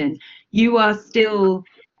conversation, you are still,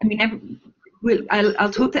 I mean,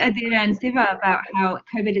 I'll talk to Adira and Siva about how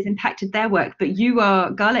COVID has impacted their work, but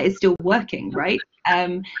Gala is still working, right?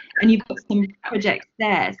 And you've got some projects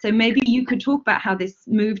there. So maybe you could talk about how this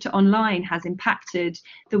move to online has impacted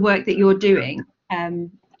the work that you're doing.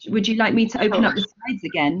 Would you like me to open up the slides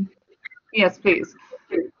again? Yes, please.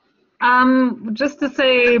 Just to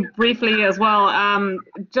say briefly as well,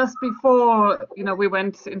 just before we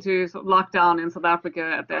went into sort of lockdown in South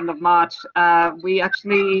Africa at the end of March, we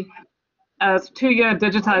actually, a 2-year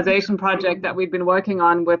digitization project that we'd been working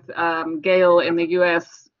on with Gale in the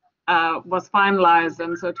US was finalized,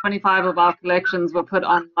 and so 25 of our collections were put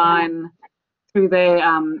online through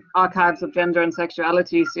the Archives of Gender and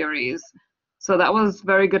Sexuality series. So that was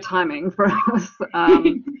very good timing for us.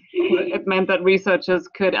 It meant that researchers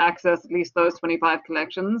could access at least those 25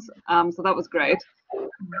 collections. So that was great.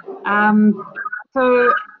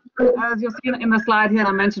 So as you'll see in the slide here, and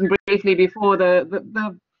I mentioned briefly before,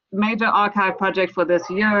 the major archive project for this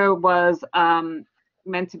year was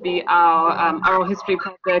meant to be our oral history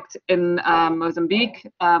project in Mozambique,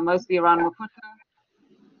 mostly around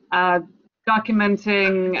Maputo,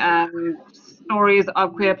 documenting stories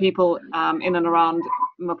of queer people in and around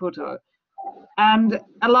Maputo. And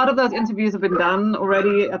a lot of those interviews have been done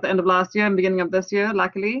already at the end of last year and beginning of this year,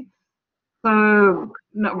 luckily. So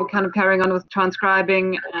we're kind of carrying on with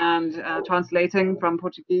transcribing and translating from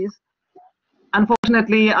Portuguese.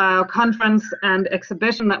 Unfortunately, our conference and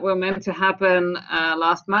exhibition that were meant to happen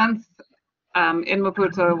last month in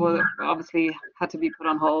Maputo obviously had to be put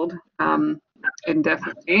on hold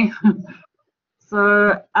indefinitely.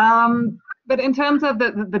 So But in terms of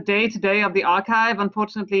the day-to-day of the archive,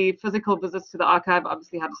 unfortunately, physical visits to the archive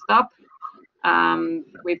obviously had to stop.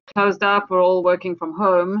 We've closed up, we're all working from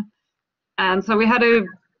home. And so we had to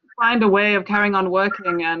find a way of carrying on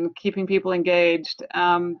working and keeping people engaged.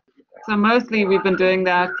 So mostly we've been doing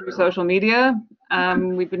that through social media.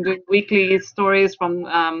 We've been doing weekly stories from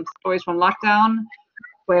lockdown,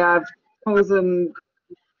 where I've chosen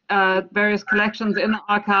various collections in the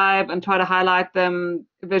archive and try to highlight them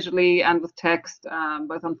visually and with text,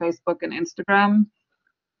 both on Facebook and Instagram.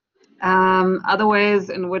 Other ways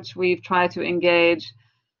in which we've tried to engage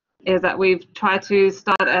is that we've tried to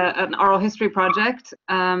start an oral history project,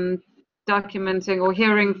 documenting or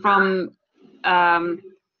hearing from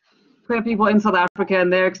queer people in South Africa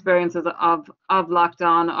and their experiences of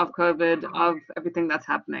lockdown, of COVID, of everything that's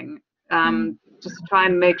happening. Just to try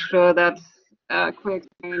and make sure that queer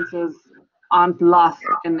experiences aren't lost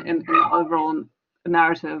in the overall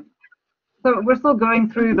narrative. So we're still going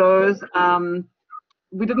through those.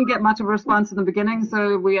 We didn't get much of a response in the beginning,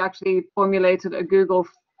 so we actually formulated a Google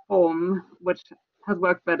form, which has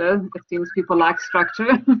worked better. It seems people like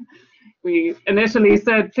structure. We initially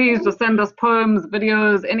said, please just send us poems,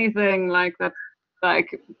 videos, anything like that,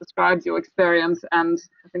 like describes your experience, and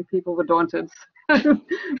I think people were daunted.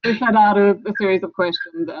 We set out a series of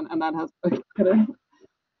questions, and that has worked better.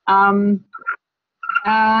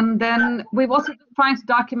 And then we've also been trying to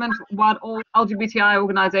document what all LGBTI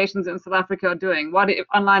organizations in South Africa are doing. What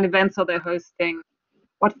online events are they hosting?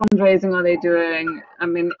 What fundraising are they doing? I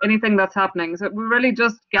mean, anything that's happening. So we're really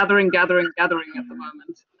just gathering at the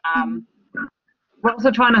moment. We're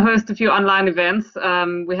also trying to host a few online events.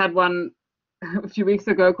 We had one a few weeks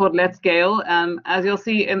ago called Let's Scale. As you'll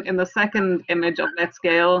see in the second image of Let's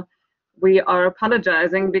Scale, we are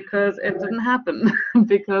apologizing because it didn't happen,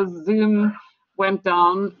 because Zoom went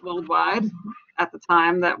down worldwide at the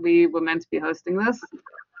time that we were meant to be hosting this.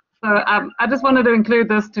 So I just wanted to include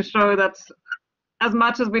this to show that as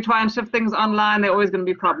much as we try and shift things online, there are always going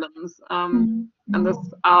to be problems. And this,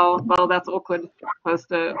 well, that's awkward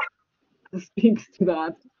poster speaks to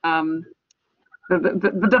that.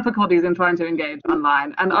 The difficulties in trying to engage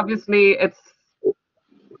online. And obviously it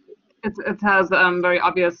has very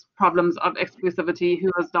obvious problems of exclusivity, who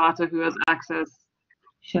has data, who has access,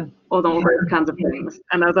 sure, all those kinds of things.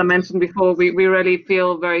 And as I mentioned before, we really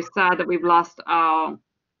feel very sad that we've lost our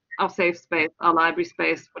safe space, our library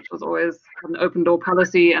space, which was always an open door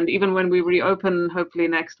policy. And even when we reopen, hopefully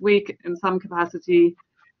next week, in some capacity,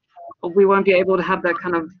 we won't be able to have that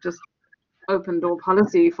kind of just open door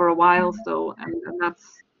policy for a while still. And that's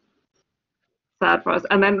sad for us.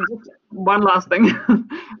 And then just one last thing.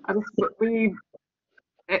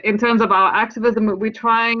 In terms of our activism,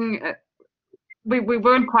 we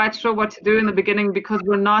weren't quite sure what to do in the beginning, because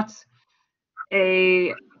we're not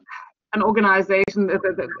an organization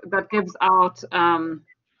that gives out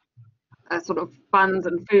sort of funds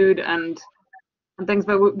and food and things,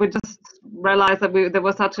 but we just realized that there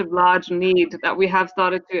was such a large need that we have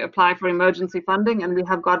started to apply for emergency funding, and we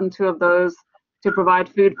have gotten 2 of those to provide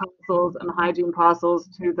food parcels and hygiene parcels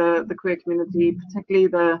to the queer community, particularly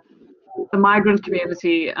the migrant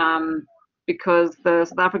community, because the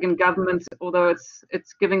South African government, although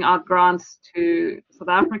it's giving out grants to South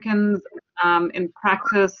Africans, in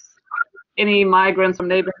practice, any migrants from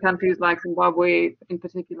neighboring countries like Zimbabwe in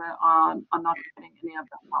particular are not getting any of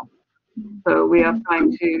that help. So we are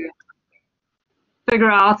trying to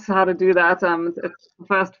figure out how to do that. It's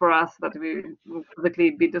first for us that we will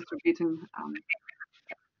physically be distributing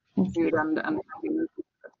food and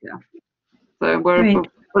yeah. So we're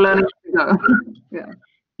learning to go. Yeah.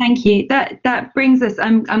 Thank you. That brings us.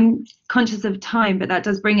 I'm conscious of time, but that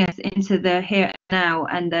does bring us into the here and now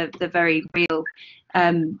and the very real,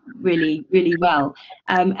 really well.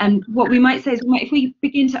 And what we might say is, if we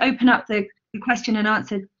begin to open up the question and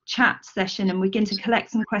answer chat session and begin to collect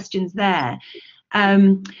some questions there.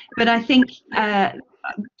 But I think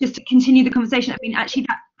just to continue the conversation, I mean, actually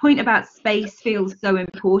that point about space feels so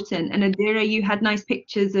important. And Adira, you had nice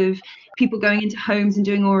pictures of people going into homes and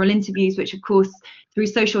doing oral interviews, which of course through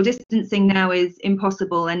social distancing now is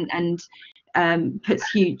impossible, and puts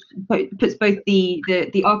both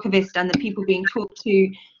the archivist and the people being talked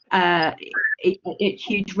to at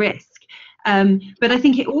huge risk. But I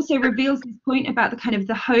think it also reveals this point about the kind of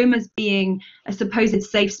the home as being a supposed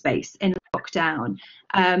safe space in lockdown,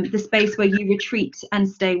 the space where you retreat and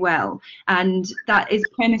stay well, and that is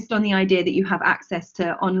premised on the idea that you have access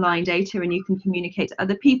to online data and you can communicate to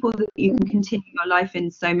other people, that you can continue your life in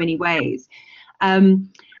so many ways. And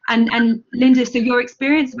Linda, so your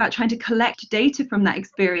experience about trying to collect data from that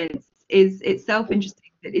experience is itself interesting.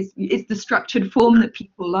 It's the structured form that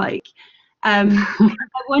people like. I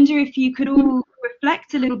wonder if you could all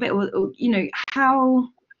reflect a little bit, or you know, how.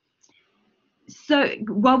 So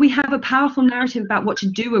while we have a powerful narrative about what to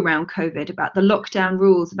do around COVID, about the lockdown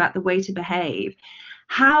rules, about the way to behave,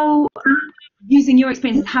 how, using your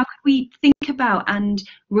experiences, how could we think about and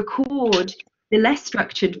record the less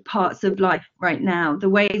structured parts of life right now, the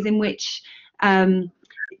ways in which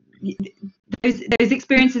those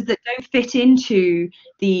experiences that don't fit into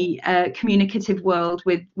the communicative world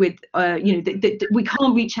with you know, we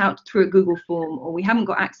can't reach out through a Google form, or we haven't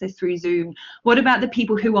got access through Zoom. What about the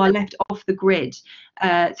people who are left off the grid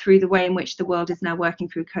through the way in which the world is now working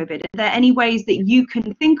through COVID? Are there any ways that you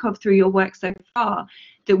can think of through your work so far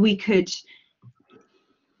that we could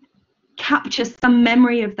capture some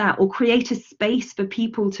memory of that, or create a space for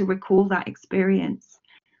people to recall that experience?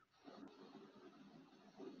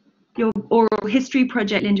 Your oral history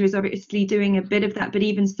project, Linda, is obviously doing a bit of that, but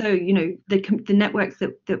even so, you know, the networks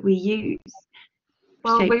that we use.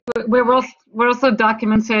 Well, we're also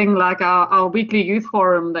documenting, like, our weekly youth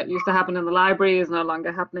forum that used to happen in the library is no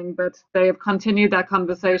longer happening, but they have continued that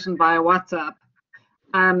conversation via WhatsApp.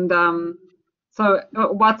 And so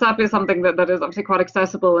WhatsApp is something that is obviously quite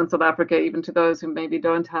accessible in South Africa, even to those who maybe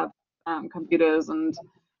don't have computers and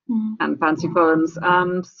fancy phones.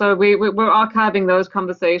 So we're archiving those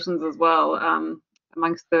conversations as well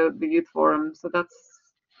amongst the youth forum. So that's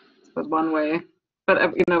one way.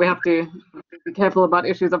 But you know, we have to be careful about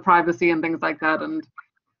issues of privacy and things like that, and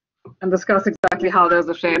discuss exactly how those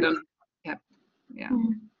are shared. And yeah.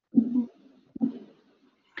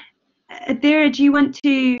 Adira, do you want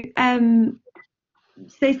to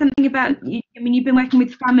say something about, I mean, you've been working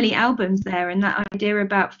with family albums there, and that idea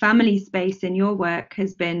about family space in your work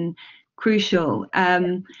has been crucial.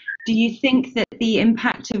 Do you think that the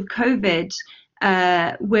impact of COVID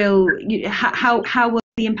will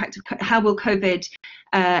COVID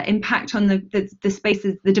impact on the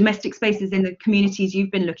spaces, the domestic spaces in the communities you've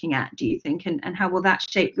been looking at, do you think, and how will that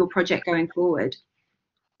shape your project going forward?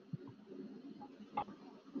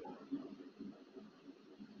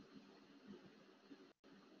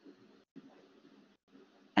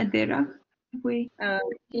 Adira, can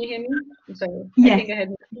you hear me? I'm sorry. Yes. I think I had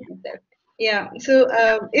that. Yeah, so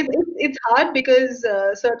it's hard because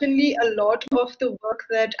certainly a lot of the work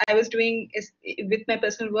that I was doing is with my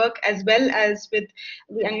personal work, as well as with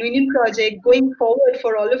the Anglo-Indian project, going forward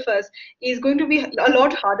for all of us is going to be a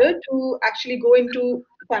lot harder to actually go into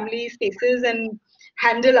family spaces and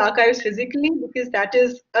handle archives physically, because that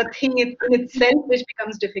is a thing in itself which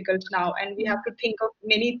becomes difficult now, and we have to think of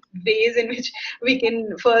many ways in which we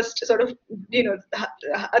can first sort of, you know,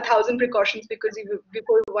 1,000 precautions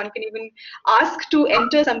before one can even ask to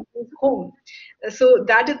enter somebody's home. So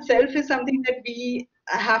that itself is something that we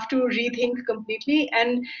have to rethink completely.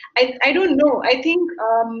 And I don't know, I think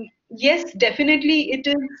yes, definitely it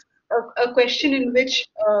is a question in which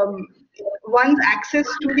one's access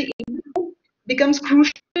to the internet becomes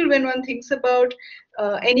crucial when one thinks about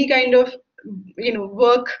any kind of, you know,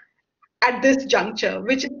 work at this juncture,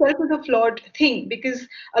 which itself is a flawed thing, because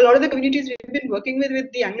a lot of the communities we've been working with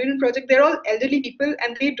the Anglo-Indian project, they're all elderly people,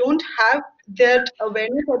 and they don't have that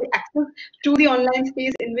awareness or the access to the online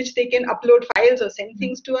space in which they can upload files or send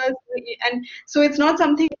things to us. And so it's not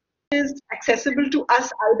something is accessible to us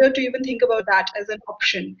either to even think about that as an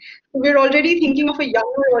option. So we're already thinking of a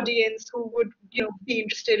younger audience who would, you know, be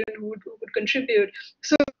interested and who would contribute.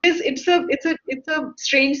 So it's a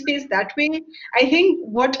strange space that way. I think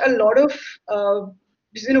what a lot of us are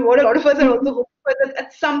also hoping for, that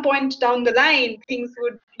at some point down the line things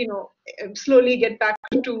would, you know, slowly get back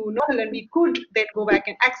to normal and we could then go back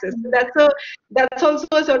and access. So that's also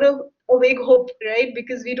a sort of a vague hope, right?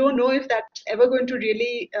 Because we don't know if that's ever going to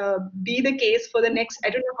really be the case for the next, I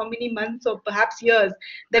don't know how many months or perhaps years,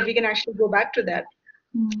 that we can actually go back to that.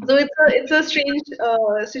 So it's a strange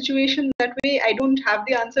situation that way. I don't have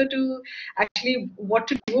the answer to actually what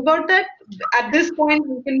to do about that. At this point,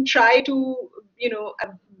 we can try to, you know,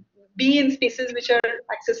 be in spaces which are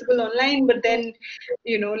accessible online, but then,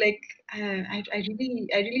 you know, like I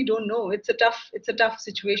really don't know. It's a tough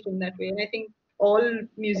situation that way, and I think all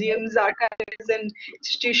museums, archives, and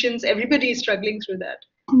institutions, everybody is struggling through that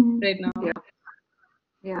right now.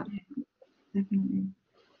 Yeah. Definitely.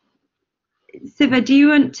 Siva, do you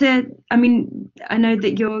want to, I mean, I know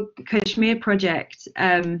that your Kashmir project,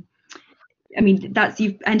 I mean,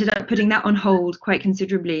 you've ended up putting that on hold quite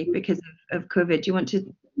considerably because of COVID. Do you want to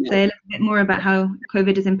say a little bit more about how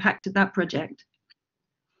COVID has impacted that project?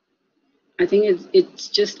 I think it's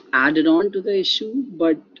just added on to the issue,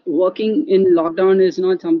 but working in lockdown is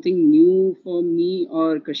not something new for me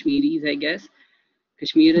or Kashmiris, I guess.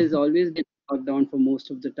 Kashmir has always been lockdown for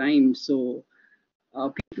most of the time. So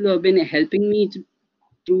people have been helping me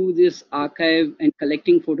through this archive and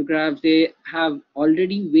collecting photographs. They have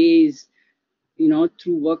already ways,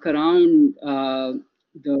 to work around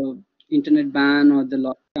the internet ban or the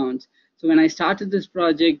lockdowns. So when I started this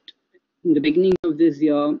project in the beginning of this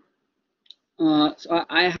year, so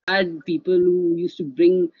I had people who used to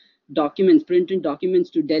bring documents, printed documents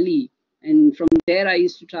to Delhi. And from there, I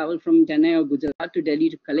used to travel from Chennai or Gujarat to Delhi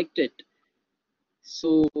to collect it.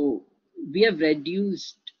 So we have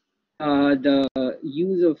reduced the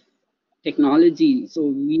use of technology. So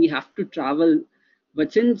we have to travel.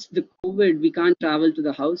 But since the COVID, we can't travel to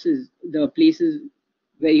the houses, the places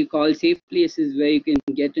where you call safe places, where you can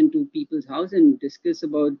get into people's house and discuss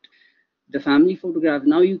about the family photograph.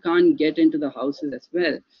 Now you can't get into the houses as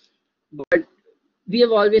well. But we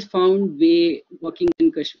have always found way working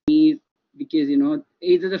in Kashmir, because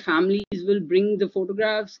either the families will bring the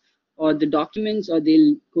photographs or the documents, or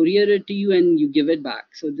they'll courier it to you and you give it back.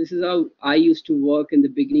 So this is how I used to work in the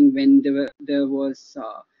beginning when there was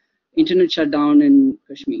internet shutdown in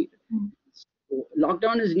Kashmir. So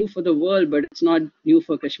lockdown is new for the world, but it's not new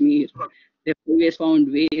for Kashmir. They've always found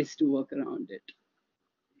ways to work around it.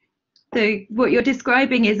 So what you're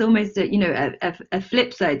describing is almost a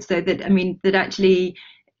flip side. So that, I mean, that actually,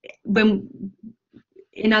 when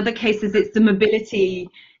in other cases it's the mobility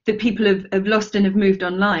that people have lost and have moved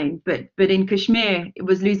online, but in Kashmir it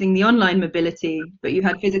was losing the online mobility, but you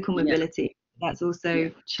had physical mobility. That's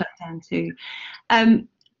also shut down too.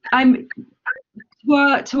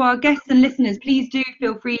 To our guests and listeners, please do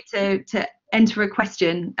feel free to enter a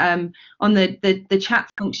question on the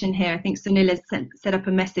chat function here. I think Sunil has set up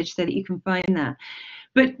a message so that you can find that.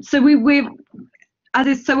 But so we're, as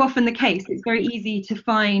is so often the case, it's very easy to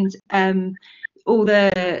find all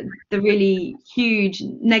the really huge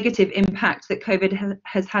negative impact that COVID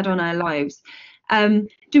has had on our lives.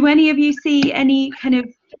 Do any of you see any kind of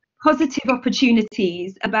positive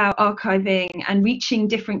opportunities about archiving and reaching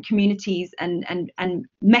different communities and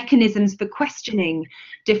mechanisms for questioning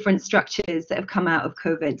different structures that have come out of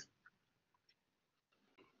COVID?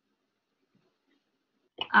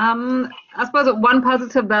 I suppose one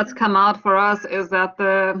positive that's come out for us is that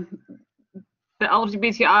the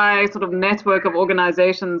LGBTI sort of network of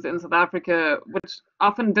organizations in South Africa, which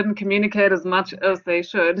often didn't communicate as much as they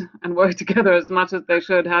should and work together as much as they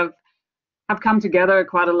should, have come together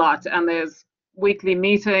quite a lot. And there's weekly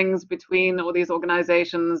meetings between all these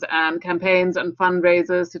organizations and campaigns and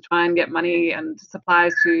fundraisers to try and get money and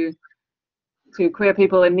supplies to queer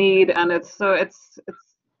people in need. And it's I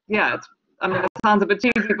mean, it sounds a bit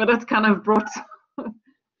cheesy, but it's kind of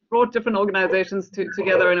brought different organizations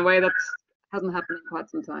together in a way that hasn't happened in quite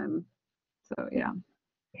some time. So yeah.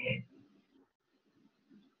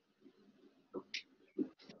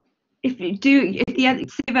 If the other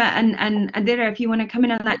Siva and Adira, if you want to come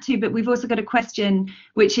in on that too, but we've also got a question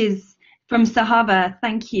which is from Sahava.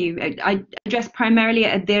 Thank you. I addressed primarily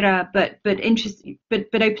at Adira, but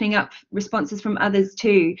opening up responses from others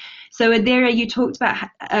too. So Adira, you talked about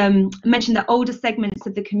mentioned that older segments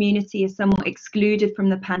of the community are somewhat excluded from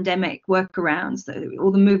the pandemic workarounds. So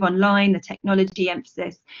all the move online, the technology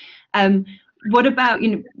emphasis. What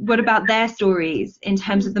about their stories in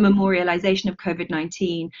terms of the memorialization of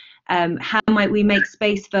COVID-19? How might we make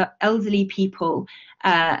space for elderly people?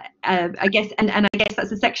 I guess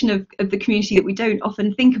that's a section of the community that we don't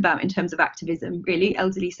often think about in terms of activism, really,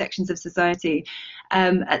 elderly sections of society.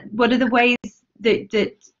 What are the ways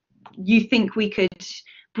that you think we could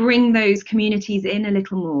bring those communities in a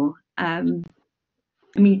little more?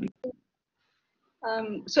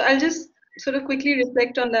 So I'll just sort of quickly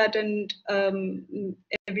reflect on that, and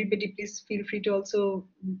everybody please feel free to also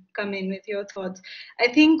come in with your thoughts. I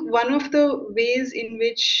think one of the ways in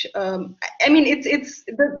which it's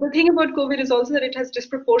the thing about COVID is also that it has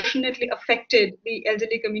disproportionately affected the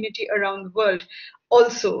elderly community around the world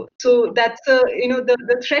also. So that's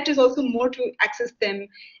the threat is also more to access them,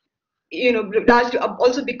 largely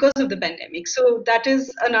also because of the pandemic. So that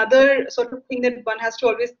is another sort of thing that one has to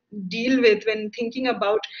always deal with when thinking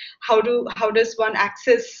about how does one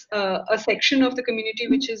access a section of the community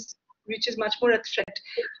which is much more a threat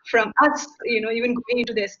from us, even going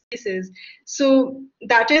into their spaces. So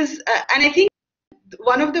that is, and I think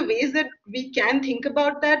one of the ways that we can think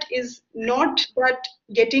about that is not that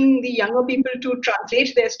getting the younger people to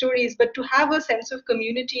translate their stories, but to have a sense of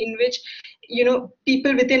community in which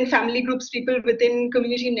people within family groups, people within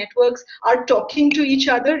community networks are talking to each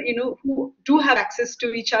other, who do have access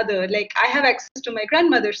to each other. Like I have access to my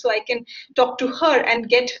grandmother, so I can talk to her and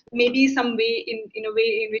get maybe some way in a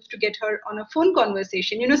way in which to get her on a phone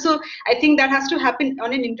conversation. So I think that has to happen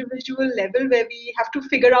on an individual level, where we have to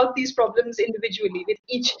figure out these problems individually with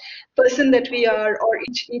each person that we are, or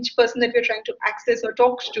each person that we're trying to access or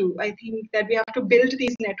talk to. I think that we have to build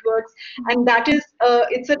these networks, and that is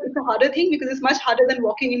it's a harder thing, because it's much harder than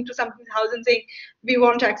walking into somebody's house and saying, we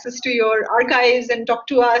want access to your archives and talk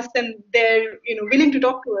to us, and they're willing to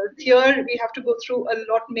talk to us. Here we have to go through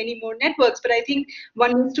many more networks, but I think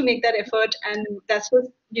one needs to make that effort, and that's what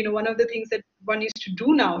one of the things that one needs to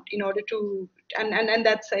do now in order to, and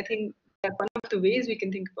that's, I think, one of the ways we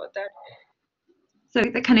can think about that. So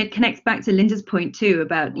that kind of connects back to Linda's point too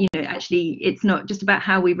about, actually it's not just about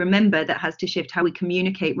how we remember that has to shift, how we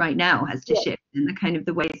communicate right now has to shift, and the kind of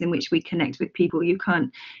the ways in which we connect with people. You can't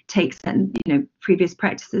take certain, previous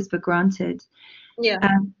practices for granted.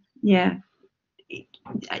 Yeah.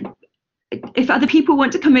 If other people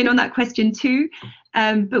want to come in on that question too,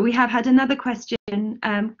 but we have had another question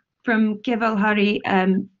from Kevalhari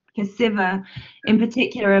Kasiva in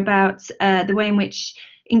particular about the way in which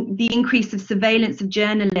the increase of surveillance of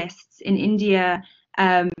journalists in India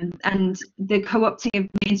and the co-opting of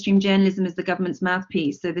mainstream journalism as the government's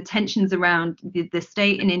mouthpiece. So the tensions around the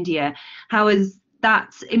state in India, how has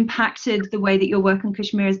that impacted the way that your work on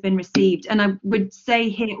Kashmir has been received? And I would say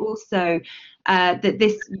here also that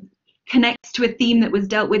this connects to a theme that was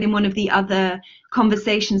dealt with in one of the other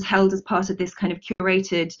conversations held as part of this kind of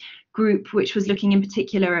curated group, which was looking in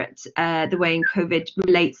particular at the way in COVID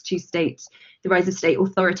relates to the rise of state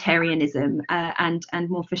authoritarianism and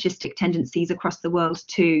more fascistic tendencies across the world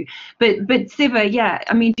too. But Siva, yeah,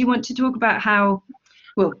 I mean, do you want to talk about how,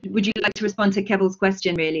 well, would you like to respond to Keval's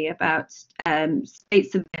question really about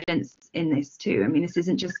state surveillance in this too? I mean, this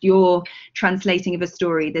isn't just your translating of a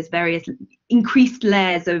story. There's various increased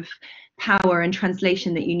layers of power and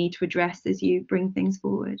translation that you need to address as you bring things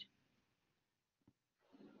forward.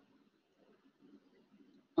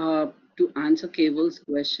 To answer Keval's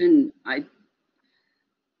question,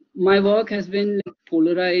 my work has been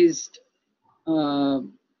polarized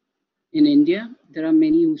in India. There are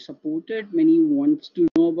many who support it, many who want to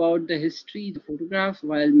know about the history, the photographs,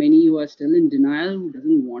 while many who are still in denial, who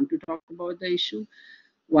doesn't want to talk about the issue.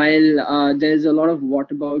 While there's a lot of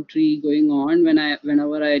whataboutery going on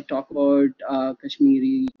whenever I talk about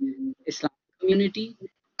Kashmiri Islam community,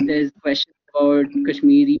 there's questions about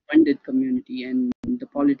Kashmiri Pandit community and the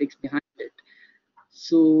politics behind it.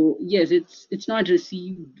 So yes, it's not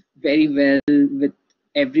received very well with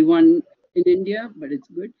everyone in India, but it's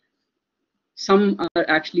good. Some are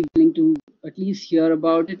actually willing to at least hear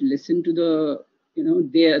about it, listen to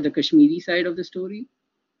the Kashmiri side of the story.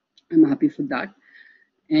 I'm happy for that.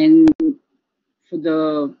 And for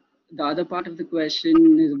the other part of the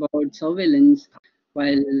question is about surveillance.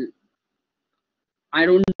 While I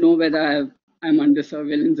don't know whether I'm under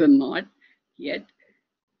surveillance or not yet,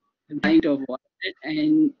 I'm trying to avoid it.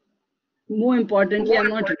 And more importantly, I'm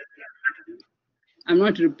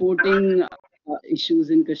not reporting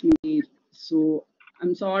issues in Kashmir. So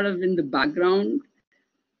I'm sort of in the background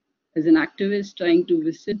as an activist trying to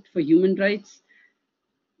visit for human rights.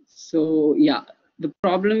 So yeah, the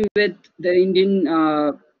problem with the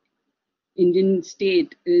Indian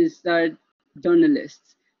state is that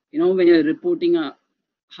journalists, when you're reporting a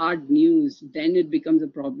hard news, then it becomes a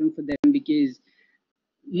problem for them because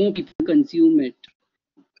more people consume it.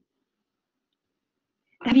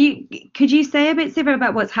 Could you say a bit, Siva,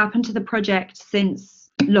 about what's happened to the project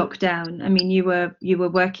since lockdown? I mean, you were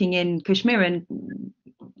working in Kashmir and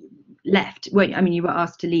left. Well, I mean, you were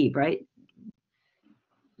asked to leave, right?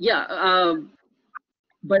 Yeah,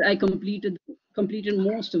 but I completed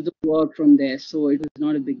most of the work from there, so it was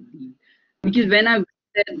not a big deal. Because when I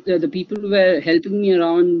the people who were helping me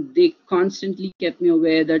around, they constantly kept me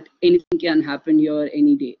aware that anything can happen here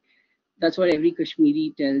any day. That's what every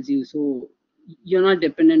Kashmiri tells you. So you're not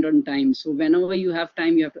dependent on time. So whenever you have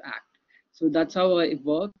time, you have to act. So that's how I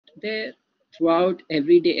worked there throughout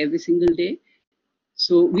every day, every single day.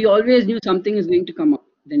 So we always knew something is going to come up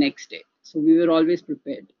the next day. So we were always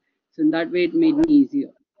prepared. So in that way, it made me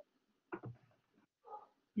easier.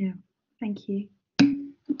 Yeah, thank you.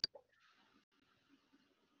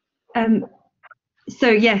 So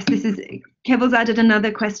yes, Keval's added another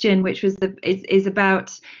question, which was is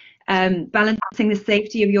about balancing the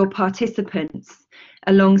safety of your participants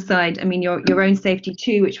alongside, I mean, your own safety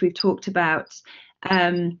too, which we've talked about.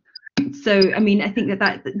 So I mean, I think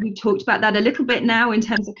that we talked about that a little bit now in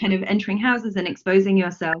terms of kind of entering houses and exposing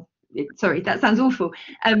yourself. sorry, that sounds awful,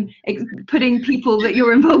 putting people that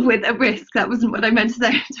you're involved with at risk. That wasn't what I meant to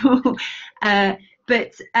say at all.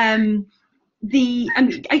 But I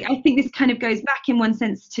think this kind of goes back in one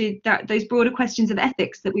sense to those broader questions of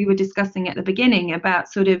ethics that we were discussing at the beginning about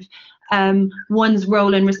sort of one's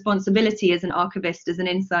role and responsibility as an archivist, as an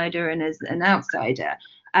insider and as an outsider.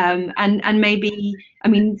 And maybe, I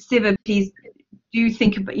mean, Siva, please do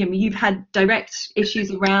think about, you've had direct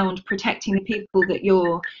issues around protecting the people that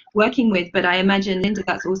you're working with, but I imagine, Linda,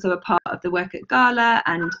 that's also a part of the work at Gala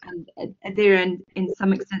and Adira, and in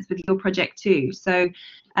some extent with your project too. So,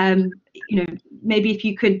 maybe if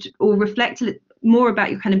you could all reflect a little more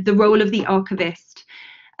about your kind of the role of the archivist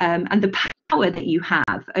and the power that you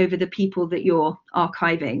have over the people that you're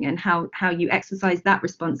archiving, and how you exercise that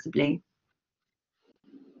responsibly.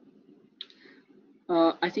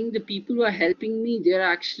 I think the people who are helping me, they're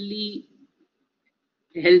actually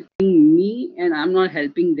helping me and I'm not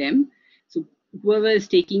helping them. So whoever is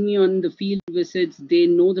taking me on the field visits, they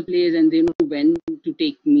know the place and they know when to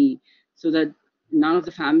take me so that none of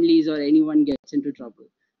the families or anyone gets into trouble.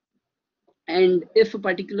 And if a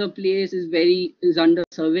particular place is under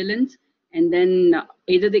surveillance, and then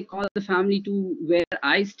either they call the family to where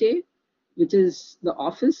I stay, which is the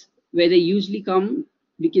office, where they usually come,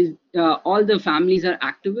 because all the families are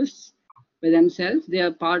activists by themselves. They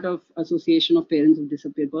are part of Association of Parents of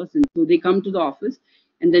Disappeared Persons. So they come to the office,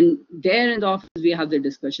 and then there in the office we have the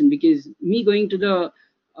discussion, because me going to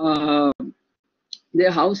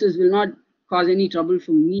their houses will not cause any trouble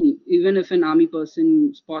for me. Even if an army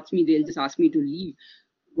person spots me, they'll just ask me to leave,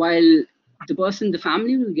 while the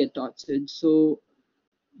family will get tortured. So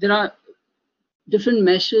there are different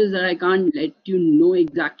measures that I can't let you know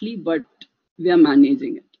exactly, but we are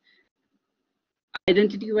managing it.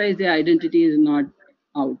 Identity-wise, their identity is not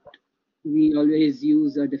out. We always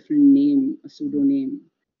use a different name, a pseudonym,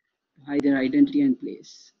 to hide their identity and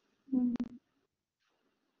place.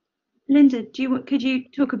 Linda, could you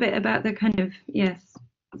talk a bit about the kind of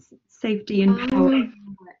safety and power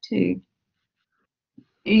too?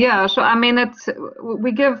 Yeah, sure. I mean,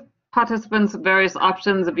 we give participants various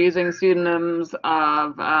options of using pseudonyms,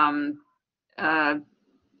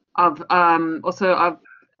 also of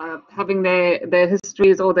having their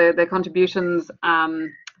histories or their contributions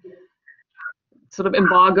sort of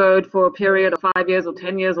embargoed for a period of 5 years or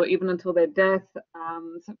 10 years or even until their death.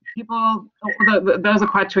 So people, those are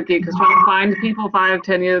quite tricky, because trying to find people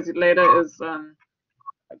 5-10 years later is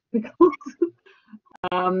difficult.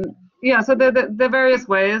 So there are various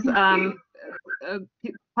ways.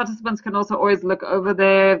 Participants can also always look over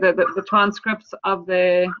the transcripts of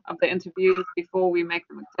the interviews before we make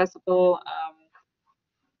them accessible.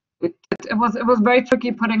 It was very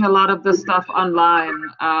tricky putting a lot of this stuff online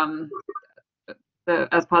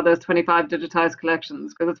as part of those 25 digitized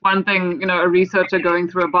collections, because it's one thing, a researcher going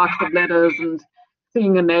through a box of letters and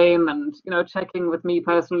seeing a name and checking with me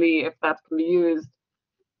personally if that can be used.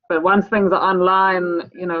 But once things are online,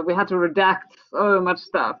 we had to redact so much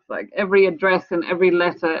stuff, like every address and every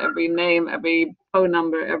letter, every name, every phone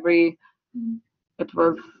number, it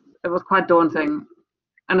was quite daunting,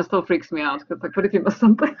 and it still freaks me out, because like, what if you miss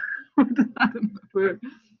something?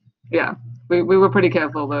 We were pretty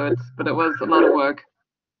careful though, but it was a lot of work.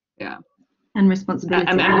 Yeah. And responsibility.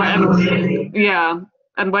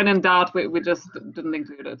 And when in doubt, we just didn't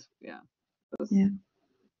include it. Yeah.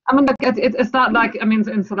 I mean, it's not like, I mean,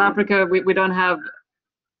 in South Africa, we don't have,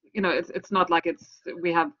 it's not like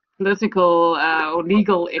we have political or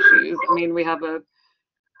legal issues. I mean, we have a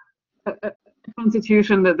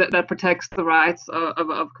constitution that protects the rights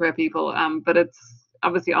of queer people, but it's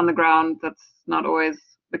obviously on the ground, that's not always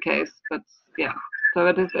the case. But yeah, so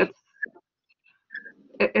it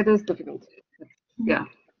is difficult. Yeah,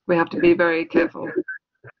 we have to be very careful.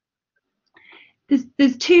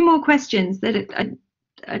 There's two more questions that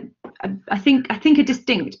I think are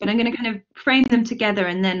distinct, but I'm going to kind of frame them together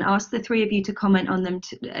and then ask the three of you to comment on them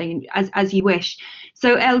as you wish.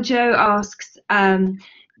 So Eljo asks,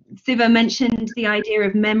 Siva mentioned the idea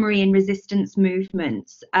of memory and resistance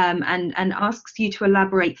movements, and asks you to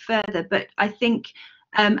elaborate further, but I think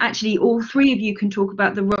actually all three of you can talk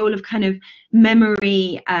about the role of kind of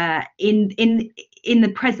memory in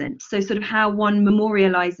the present, so sort of how one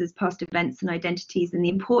memorializes past events and identities, and the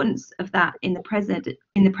importance of that in the present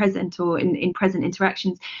or in present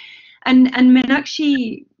interactions. And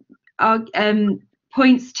Meenakshi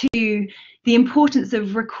points to the importance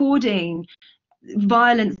of recording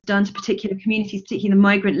violence done to particular communities, particularly the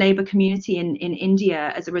migrant labour community in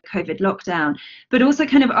India as a COVID lockdown, but also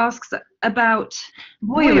kind of asks about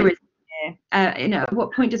voyeurism here. At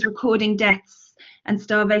what point does recording deaths and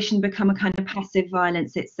starvation become a kind of passive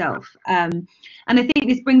violence itself. And I think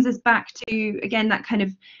this brings us back to, again, that kind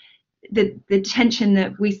of the tension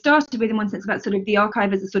that we started with in one sense about sort of the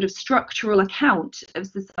archive as a sort of structural account of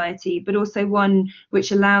society, but also one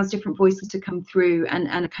which allows different voices to come through,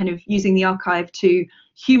 and kind of using the archive to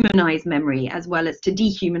humanize memory as well as to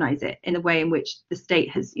dehumanize it in the way in which the state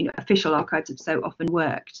has, you know, official archives have so often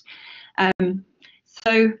worked.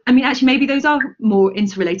 So, I mean, actually, maybe those are more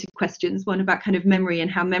interrelated questions, one about kind of memory and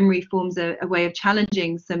how memory forms a way of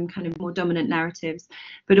challenging some kind of more dominant narratives,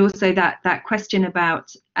 but also that question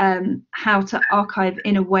about how to archive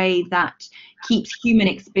in a way that keeps human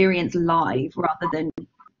experience live rather than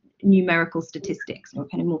numerical statistics or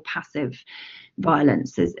kind of more passive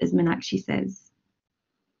violence, as Meenakshi says.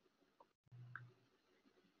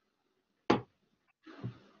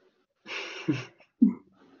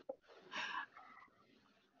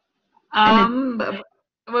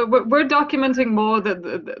 We're documenting more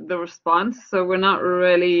the response, so we're not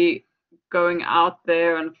really going out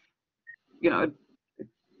there and, you know,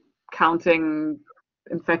 counting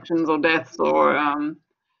infections or deaths or and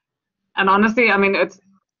honestly, I mean,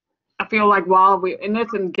 I feel like while we're in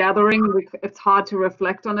it and gathering, it's hard to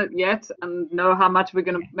reflect on it yet and know how much we're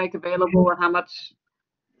going to make available and how much.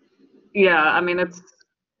 Yeah, I mean,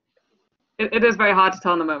 it is very hard to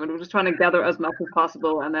tell in the moment. We're just trying to gather as much as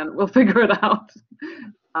possible, and then we'll figure it out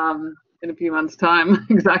in a few months' time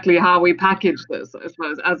exactly how we package this, I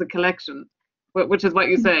suppose, as a collection, which is what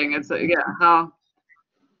you're saying. It's the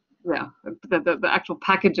actual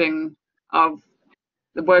packaging of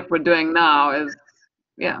the work we're doing now is,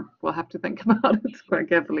 we'll have to think about it quite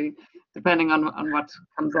carefully, depending on what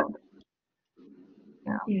comes up.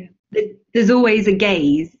 Yeah. There's always a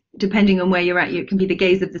gaze. Depending on where you're at, it can be the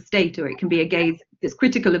gaze of the state, or it can be a gaze that's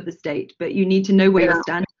critical of the state, but you need to know where you're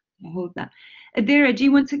standing to hold that. Adira, do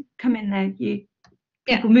you want to come in there?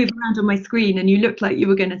 People move around on my screen and you looked like you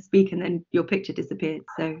were going to speak and then your picture disappeared.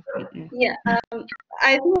 So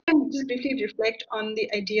I think I'll just briefly reflect on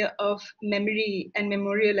the idea of memory and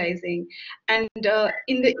memorializing. And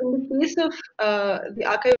in the case of the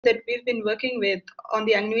archive that we've been working with on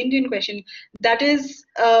the Anglo-Indian question, that is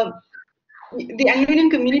the Anglo-Indian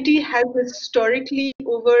community has historically,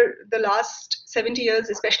 over the last 70 years,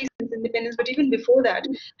 especially since independence, but even before that,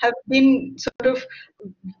 have been sort of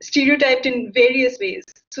stereotyped in various ways.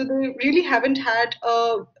 So they really haven't had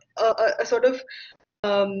a sort of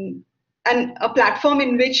a platform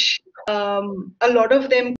in which a lot of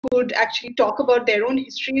them could actually talk about their own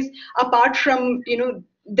histories, apart from, you know,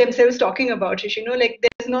 themselves talking about it. You know, like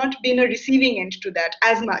there's not been a receiving end to that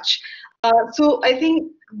as much. So I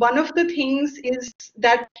think one of the things is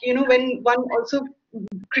that, you know, when one also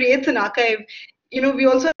creates an archive, you know, we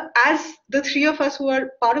also, as the three of us who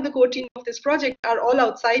are part of the core team of this project, are all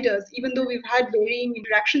outsiders, even though we've had varying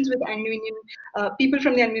interactions with Anglo-Indian people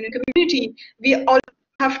from the Anglo-Indian community, we all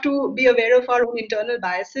have to be aware of our own internal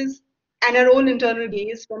biases and our own internal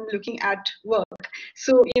gaze when looking at work.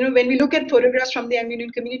 So, you know, when we look at photographs from the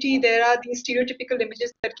Anglo-Indian community, there are these stereotypical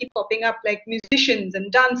images that keep popping up, like musicians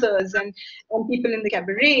and dancers and people in the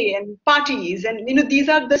cabaret and parties. And, you know, these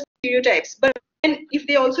are the stereotypes. But then if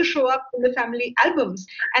they also show up in the family albums,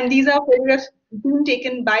 and these are photographs being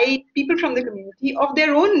taken by people from the community of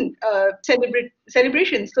their own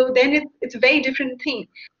celebrations, so then it's a very different thing.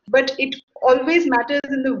 But it always matters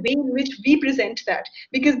in the way in which we present that,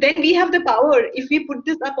 because then we have the power. If we put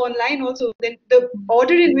this up online also, then the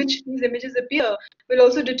order in which these images appear will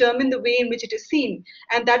also determine the way in which it is seen.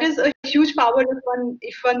 And that is a huge power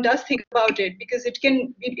if one does think about it, because it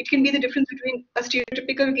can be the difference between a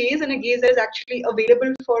stereotypical gaze and a gaze that is actually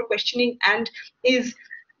available for questioning and is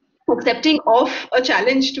accepting of a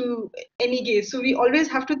challenge to any gaze. So we always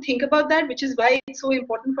have to think about that, which is why it's so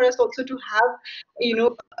important for us also to have, you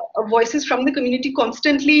know, voices from the community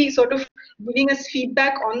constantly sort of giving us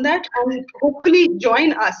feedback on that, and hopefully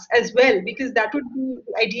join us as well, because that would be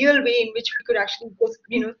the ideal way in which we could actually just,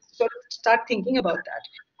 you know, sort of start thinking about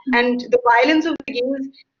that. And the violence of the gaze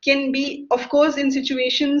can be, of course, in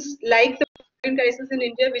situations like the crisis in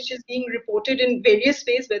India, which is being reported in various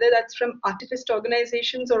ways, whether that's from activist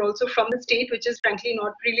organizations or also from the state, which is frankly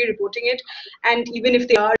not really reporting it, and even if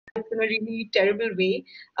they are, it's in a really terrible way.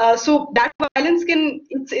 So that violence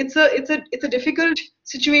it's a difficult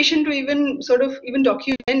situation to even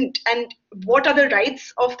document, and what are the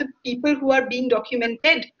rights of the people who are being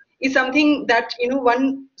documented is something that,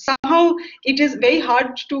 one somehow it is very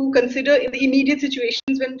hard to consider in the immediate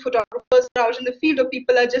situations when photographers are out in the field or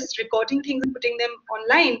people are just recording things and putting them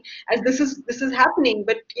online as this is happening.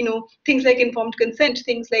 But things like informed consent,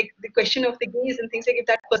 things like the question of the gaze, and things like if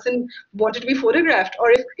that person wanted to be photographed,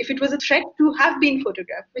 or if it was a threat to have been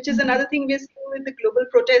photographed, which is another thing we're seeing with the global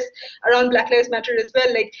protests around Black Lives Matter as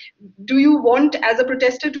well. Like, do you want as a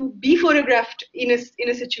protester to be photographed in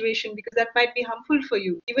a situation, because that might be harmful for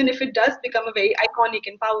you, even if it does become a very iconic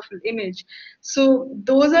and powerful image. So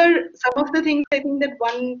those are some of the things I think that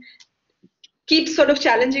one keeps sort of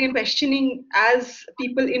challenging and questioning as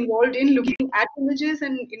people involved in looking at images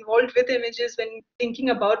and involved with images when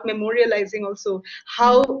thinking about memorializing also,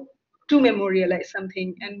 how to memorialize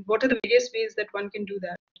something and what are the various ways that one can do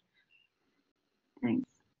that. Thanks.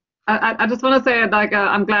 I just want to say, like,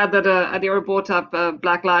 I'm glad that Adira brought up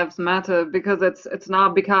Black Lives Matter, because it's now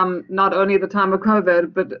become not only the time of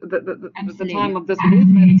COVID, but the time of this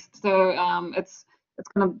movement. So it's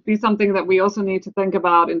going to be something that we also need to think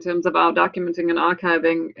about in terms of our documenting and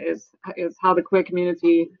archiving, is how the queer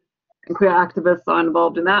community and queer activists are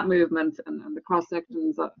involved in that movement and the cross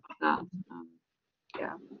sections of that.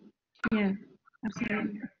 Yeah,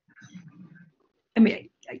 absolutely. I mean,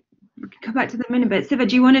 come back to that in a minute, but Siva,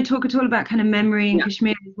 do you want to talk at all about kind of memory in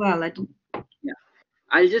Kashmir as well? Yeah,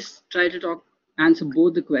 I'll just try to answer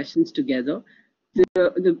both the questions together.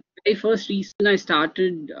 The very first reason I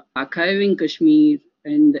started archiving Kashmir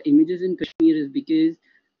and the images in Kashmir is because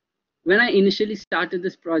when I initially started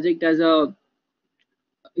this project as a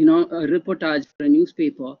reportage for a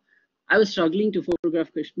newspaper, I was struggling to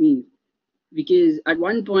photograph Kashmir, because at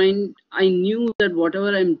one point I knew that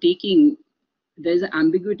whatever I'm taking, there's an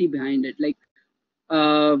ambiguity behind it. Like,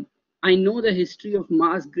 I know the history of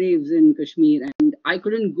mass graves in Kashmir, and I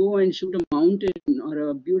couldn't go and shoot a mountain or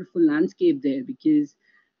a beautiful landscape there, because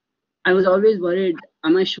I was always worried,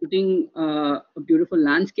 am I shooting a beautiful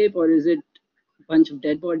landscape, or is it a bunch of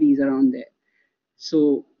dead bodies around there?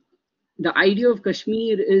 So the idea of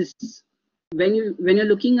Kashmir is, when you're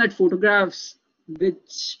looking at photographs,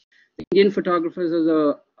 which the Indian photographers or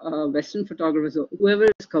the Western photographers or whoever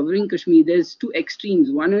is covering Kashmir, there's two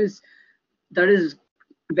extremes. One is that is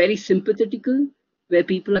very sympathetical, where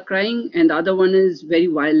people are crying, and the other one is very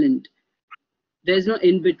violent. There's no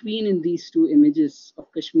in between in these two images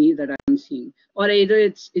of Kashmir that I'm seeing, or either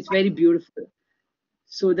it's very beautiful.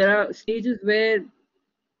 So there are stages where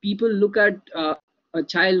people look at a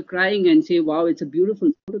child crying and say, wow, it's a beautiful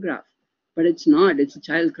photograph, but it's not. It's a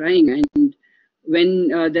child crying. And when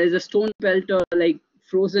there's a stone pelter like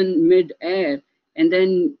frozen mid-air, and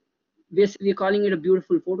then we're calling it a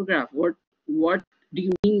beautiful photograph. What do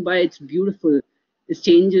you mean by it's beautiful? This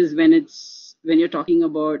changes when you're talking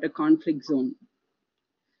about a conflict zone.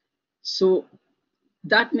 So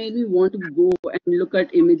that made me want to go and look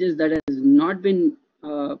at images that has not been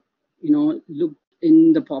looked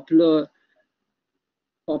in the popular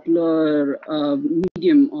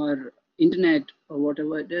medium or internet or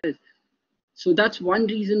whatever it is. So that's one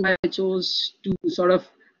reason why I chose to sort of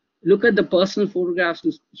look at the personal photographs,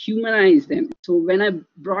 to humanize them. So when I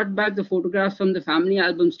brought back the photographs from the family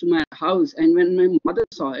albums to my house, and when my mother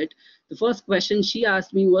saw it, the first question she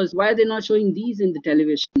asked me was, why are they not showing these in the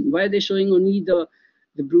television? Why are they showing only the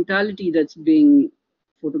brutality that's being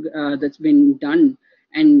done?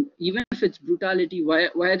 And even if it's brutality, why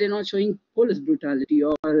are they not showing police brutality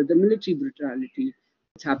or the military brutality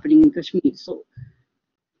that's happening in Kashmir? So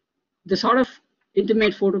the sort of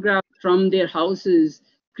intimate photograph from their houses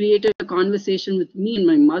created a conversation with me and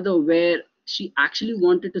my mother, where she actually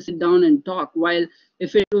wanted to sit down and talk. While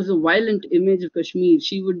if it was a violent image of Kashmir,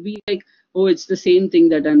 she would be like, oh, it's the same thing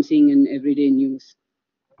that I'm seeing in everyday news.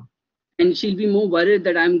 And she'll be more worried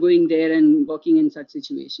that I'm going there and working in such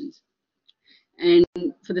situations. And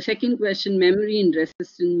for the second question, memory and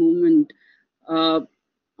resistance movement,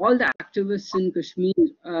 all the activists in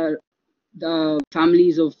Kashmir, the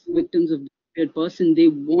families of victims of disappeared person, they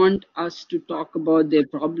want us to talk about their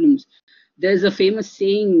problems. There's a famous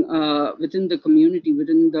saying within the community,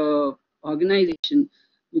 within the organization,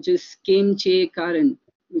 which is Kem Che Karan,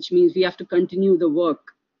 which means we have to continue the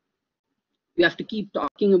work. We have to keep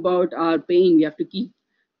talking about our pain. We have to keep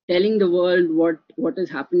telling the world what is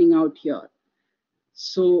happening out here.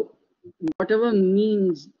 So whatever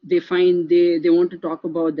means they find, they want to talk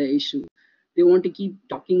about the issue. They want to keep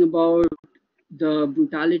talking about the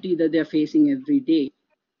brutality that they're facing every day.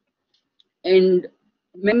 And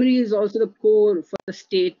memory is also the core for the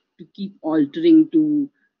state to keep altering, to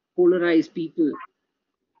polarize people.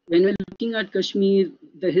 When we're looking at Kashmir,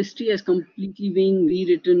 the history is completely being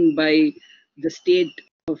rewritten by the state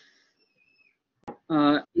of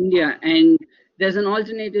India, and there's an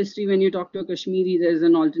alternate history when you talk to a Kashmiri, there's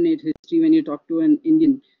an alternate history when you talk to an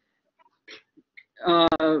Indian.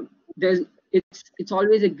 It's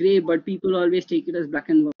always a gray, but people always take it as black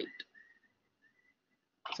and white.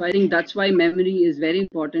 So I think that's why memory is very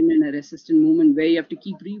important in a resistant movement, where you have to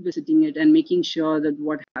keep revisiting it and making sure that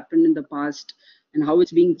what happened in the past and how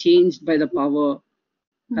it's being changed by the power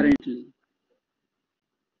currently.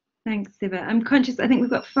 Thanks, Siva. I'm conscious, I think we've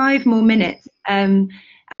got 5 more minutes. And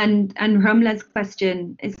Ramla's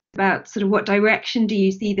question is about sort of what direction do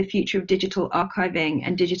you see the future of digital archiving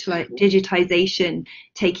and digitization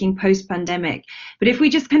taking post-pandemic? But if we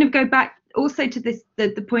just kind of go back also to this,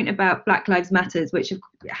 the point about Black Lives Matters, which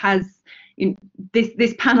has,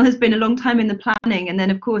 this panel has been a long time in the planning, and then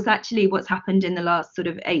of course actually what's happened in the last sort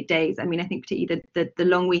of 8 days. I mean, I think particularly the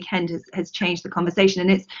long weekend has changed the conversation,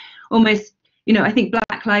 and it's almost, I think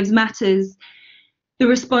Black Lives Matters, the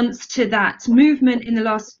response to that movement in the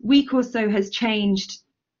last week or so has changed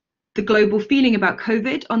the global feeling about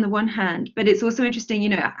COVID on the one hand, but it's also interesting,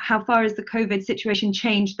 how far has the COVID situation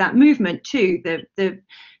changed that movement too? The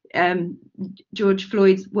George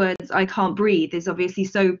Floyd's words, "I can't breathe," is obviously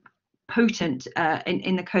so potent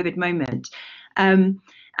in the COVID moment, and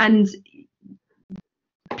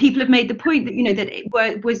people have made the point that that it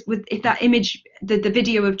was if that image, the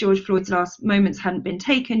video of George Floyd's last moments hadn't been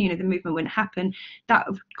taken, the movement wouldn't happen. That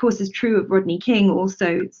of course is true of Rodney King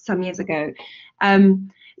also some years ago.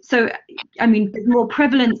 So I mean, there's more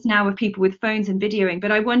prevalence now of people with phones and videoing,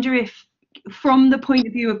 but I wonder if, from the point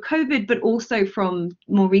of view of COVID, but also from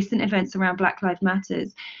more recent events around Black Lives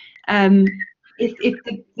Matters, if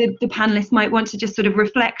the panelists might want to just sort of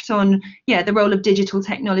reflect on, the role of digital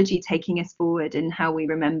technology taking us forward and how we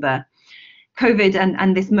remember COVID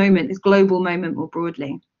and this moment, this global moment more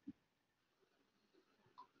broadly.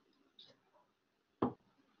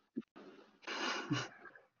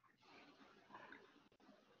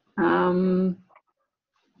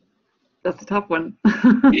 That's a tough one.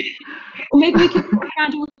 Or maybe we can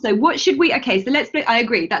around also. What should we? Okay, so let's. I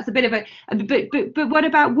agree. That's a bit of a. But what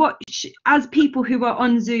about as people who are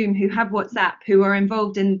on Zoom, who have WhatsApp, who are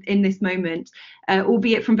involved in this moment,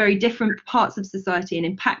 albeit from very different parts of society and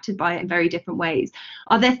impacted by it in very different ways?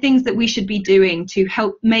 Are there things that we should be doing to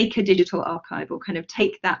help make a digital archive or kind of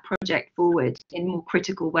take that project forward in more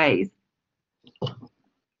critical ways?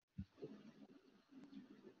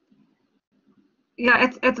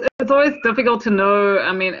 Yeah, it's always difficult to know.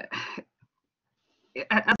 I mean,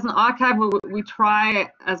 as an archive, we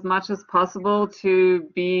try as much as possible to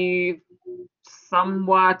be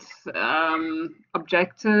somewhat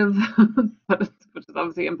objective, which is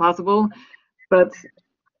obviously impossible. But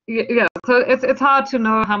yeah, so it's hard to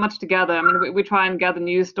know how much to gather. I mean, we try and gather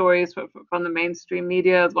news stories from the mainstream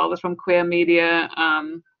media as well as from queer media.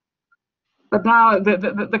 But now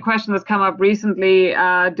the question that's come up recently: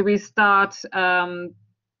 do we start,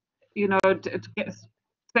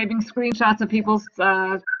 saving screenshots of people's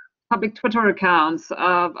public Twitter accounts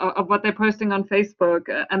of what they're posting on Facebook,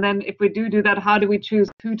 and then if we do that, how do we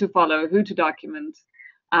choose who to follow, who to document?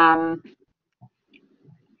 And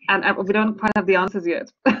we don't quite have the answers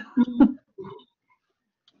yet.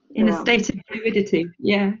 In a state of fluidity,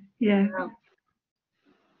 yeah.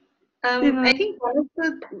 I think one of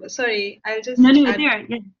the, sorry, I'll just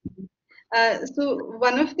so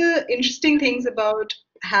one of the interesting things about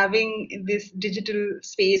having this digital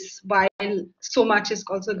space while so much is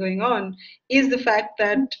also going on is the fact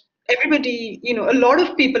that everybody, a lot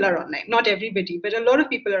of people are online, not everybody, but a lot of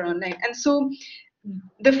people are online. And so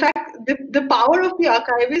the fact, the power of the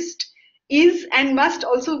archivist is and must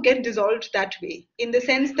also get dissolved that way, in the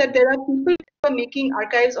sense that there are people who are making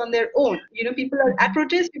archives on their own. People are at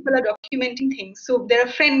protests, people are documenting things. So there are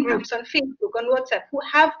friend groups on Facebook, on WhatsApp, who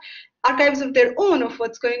have archives of their own of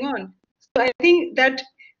what's going on. So I think that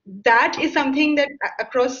is something that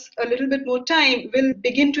across a little bit more time will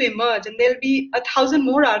begin to emerge, and there'll be 1,000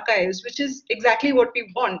 more archives, which is exactly what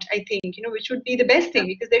we want, I think, which would be the best thing,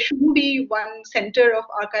 because there shouldn't be one center of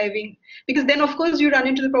archiving, because then of course you run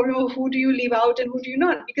into the problem of who do you leave out and who do you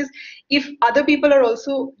not, because if other people are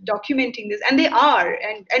also documenting this, and they are,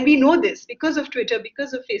 and we know this because of Twitter,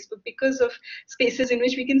 because of Facebook, because of spaces in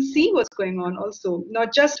which we can see what's going on also,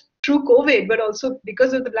 not just through COVID, but also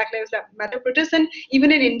because of the Black Lives Matter protests, and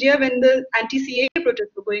even in India when the anti-CAA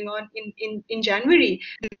protests were going on in January,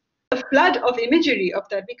 a flood of imagery of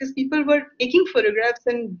that, because people were taking photographs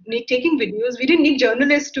and taking videos. We didn't need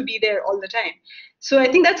journalists to be there all the time. So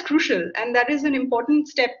I think that's crucial, and that is an important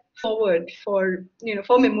step forward for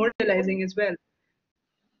for memorializing as well.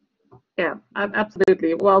 Yeah,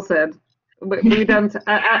 absolutely. Well said. we don't,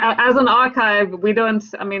 as an archive, we don't,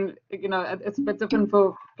 I mean, you know, it's a bit different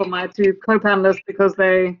for my two co-panelists because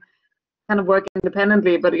they kind of work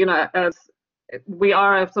independently, but, you know, as we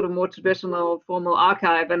are a sort of more traditional formal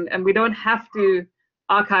archive, and we don't have to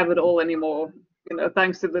archive it all anymore, you know,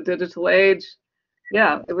 thanks to the digital age.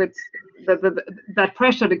 Yeah, it's that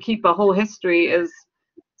pressure to keep a whole history is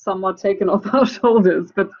somewhat taken off our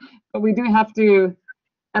shoulders, but we do have to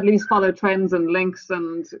at least follow trends and links,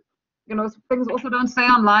 and you know, things also don't stay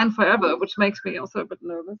online forever, which makes me also a bit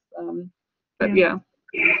nervous. But yeah.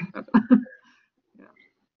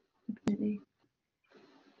 Definitely.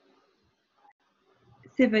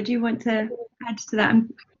 Siva, do you want to add to that?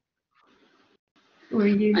 Or are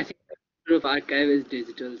you? I think the future of archive is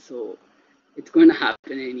digital, so it's going to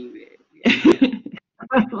happen anyway.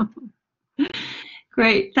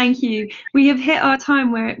 Great, thank you. We have hit our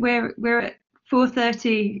time. We're at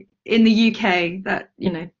 4:30 in the UK. That,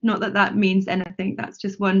 you know, not that that means anything. That's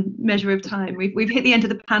just one measure of time. We've hit the end of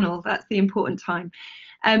the panel. That's the important time.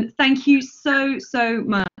 Thank you so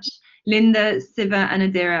much, Linda, Siva, and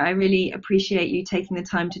Adira. I really appreciate you taking the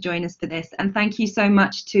time to join us for this, and thank you so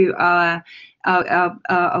much to our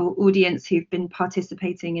audience who've been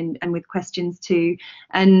participating and with questions too.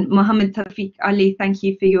 And Mohammed Tawfiq Ali, thank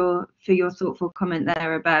you for your thoughtful comment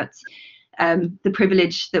there about the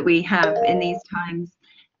privilege that we have in these times.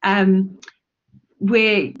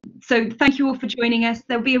 So thank you all for joining us.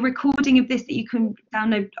 There'll be a recording of this that you can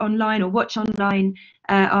download online or watch online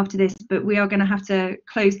after this, but we are going to have to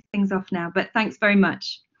close things off now. But thanks very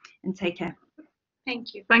much and take care.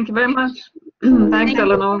 Thank you. Thank you very much. Thanks,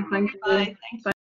 Eleanor. Thank you. Bye. Thanks.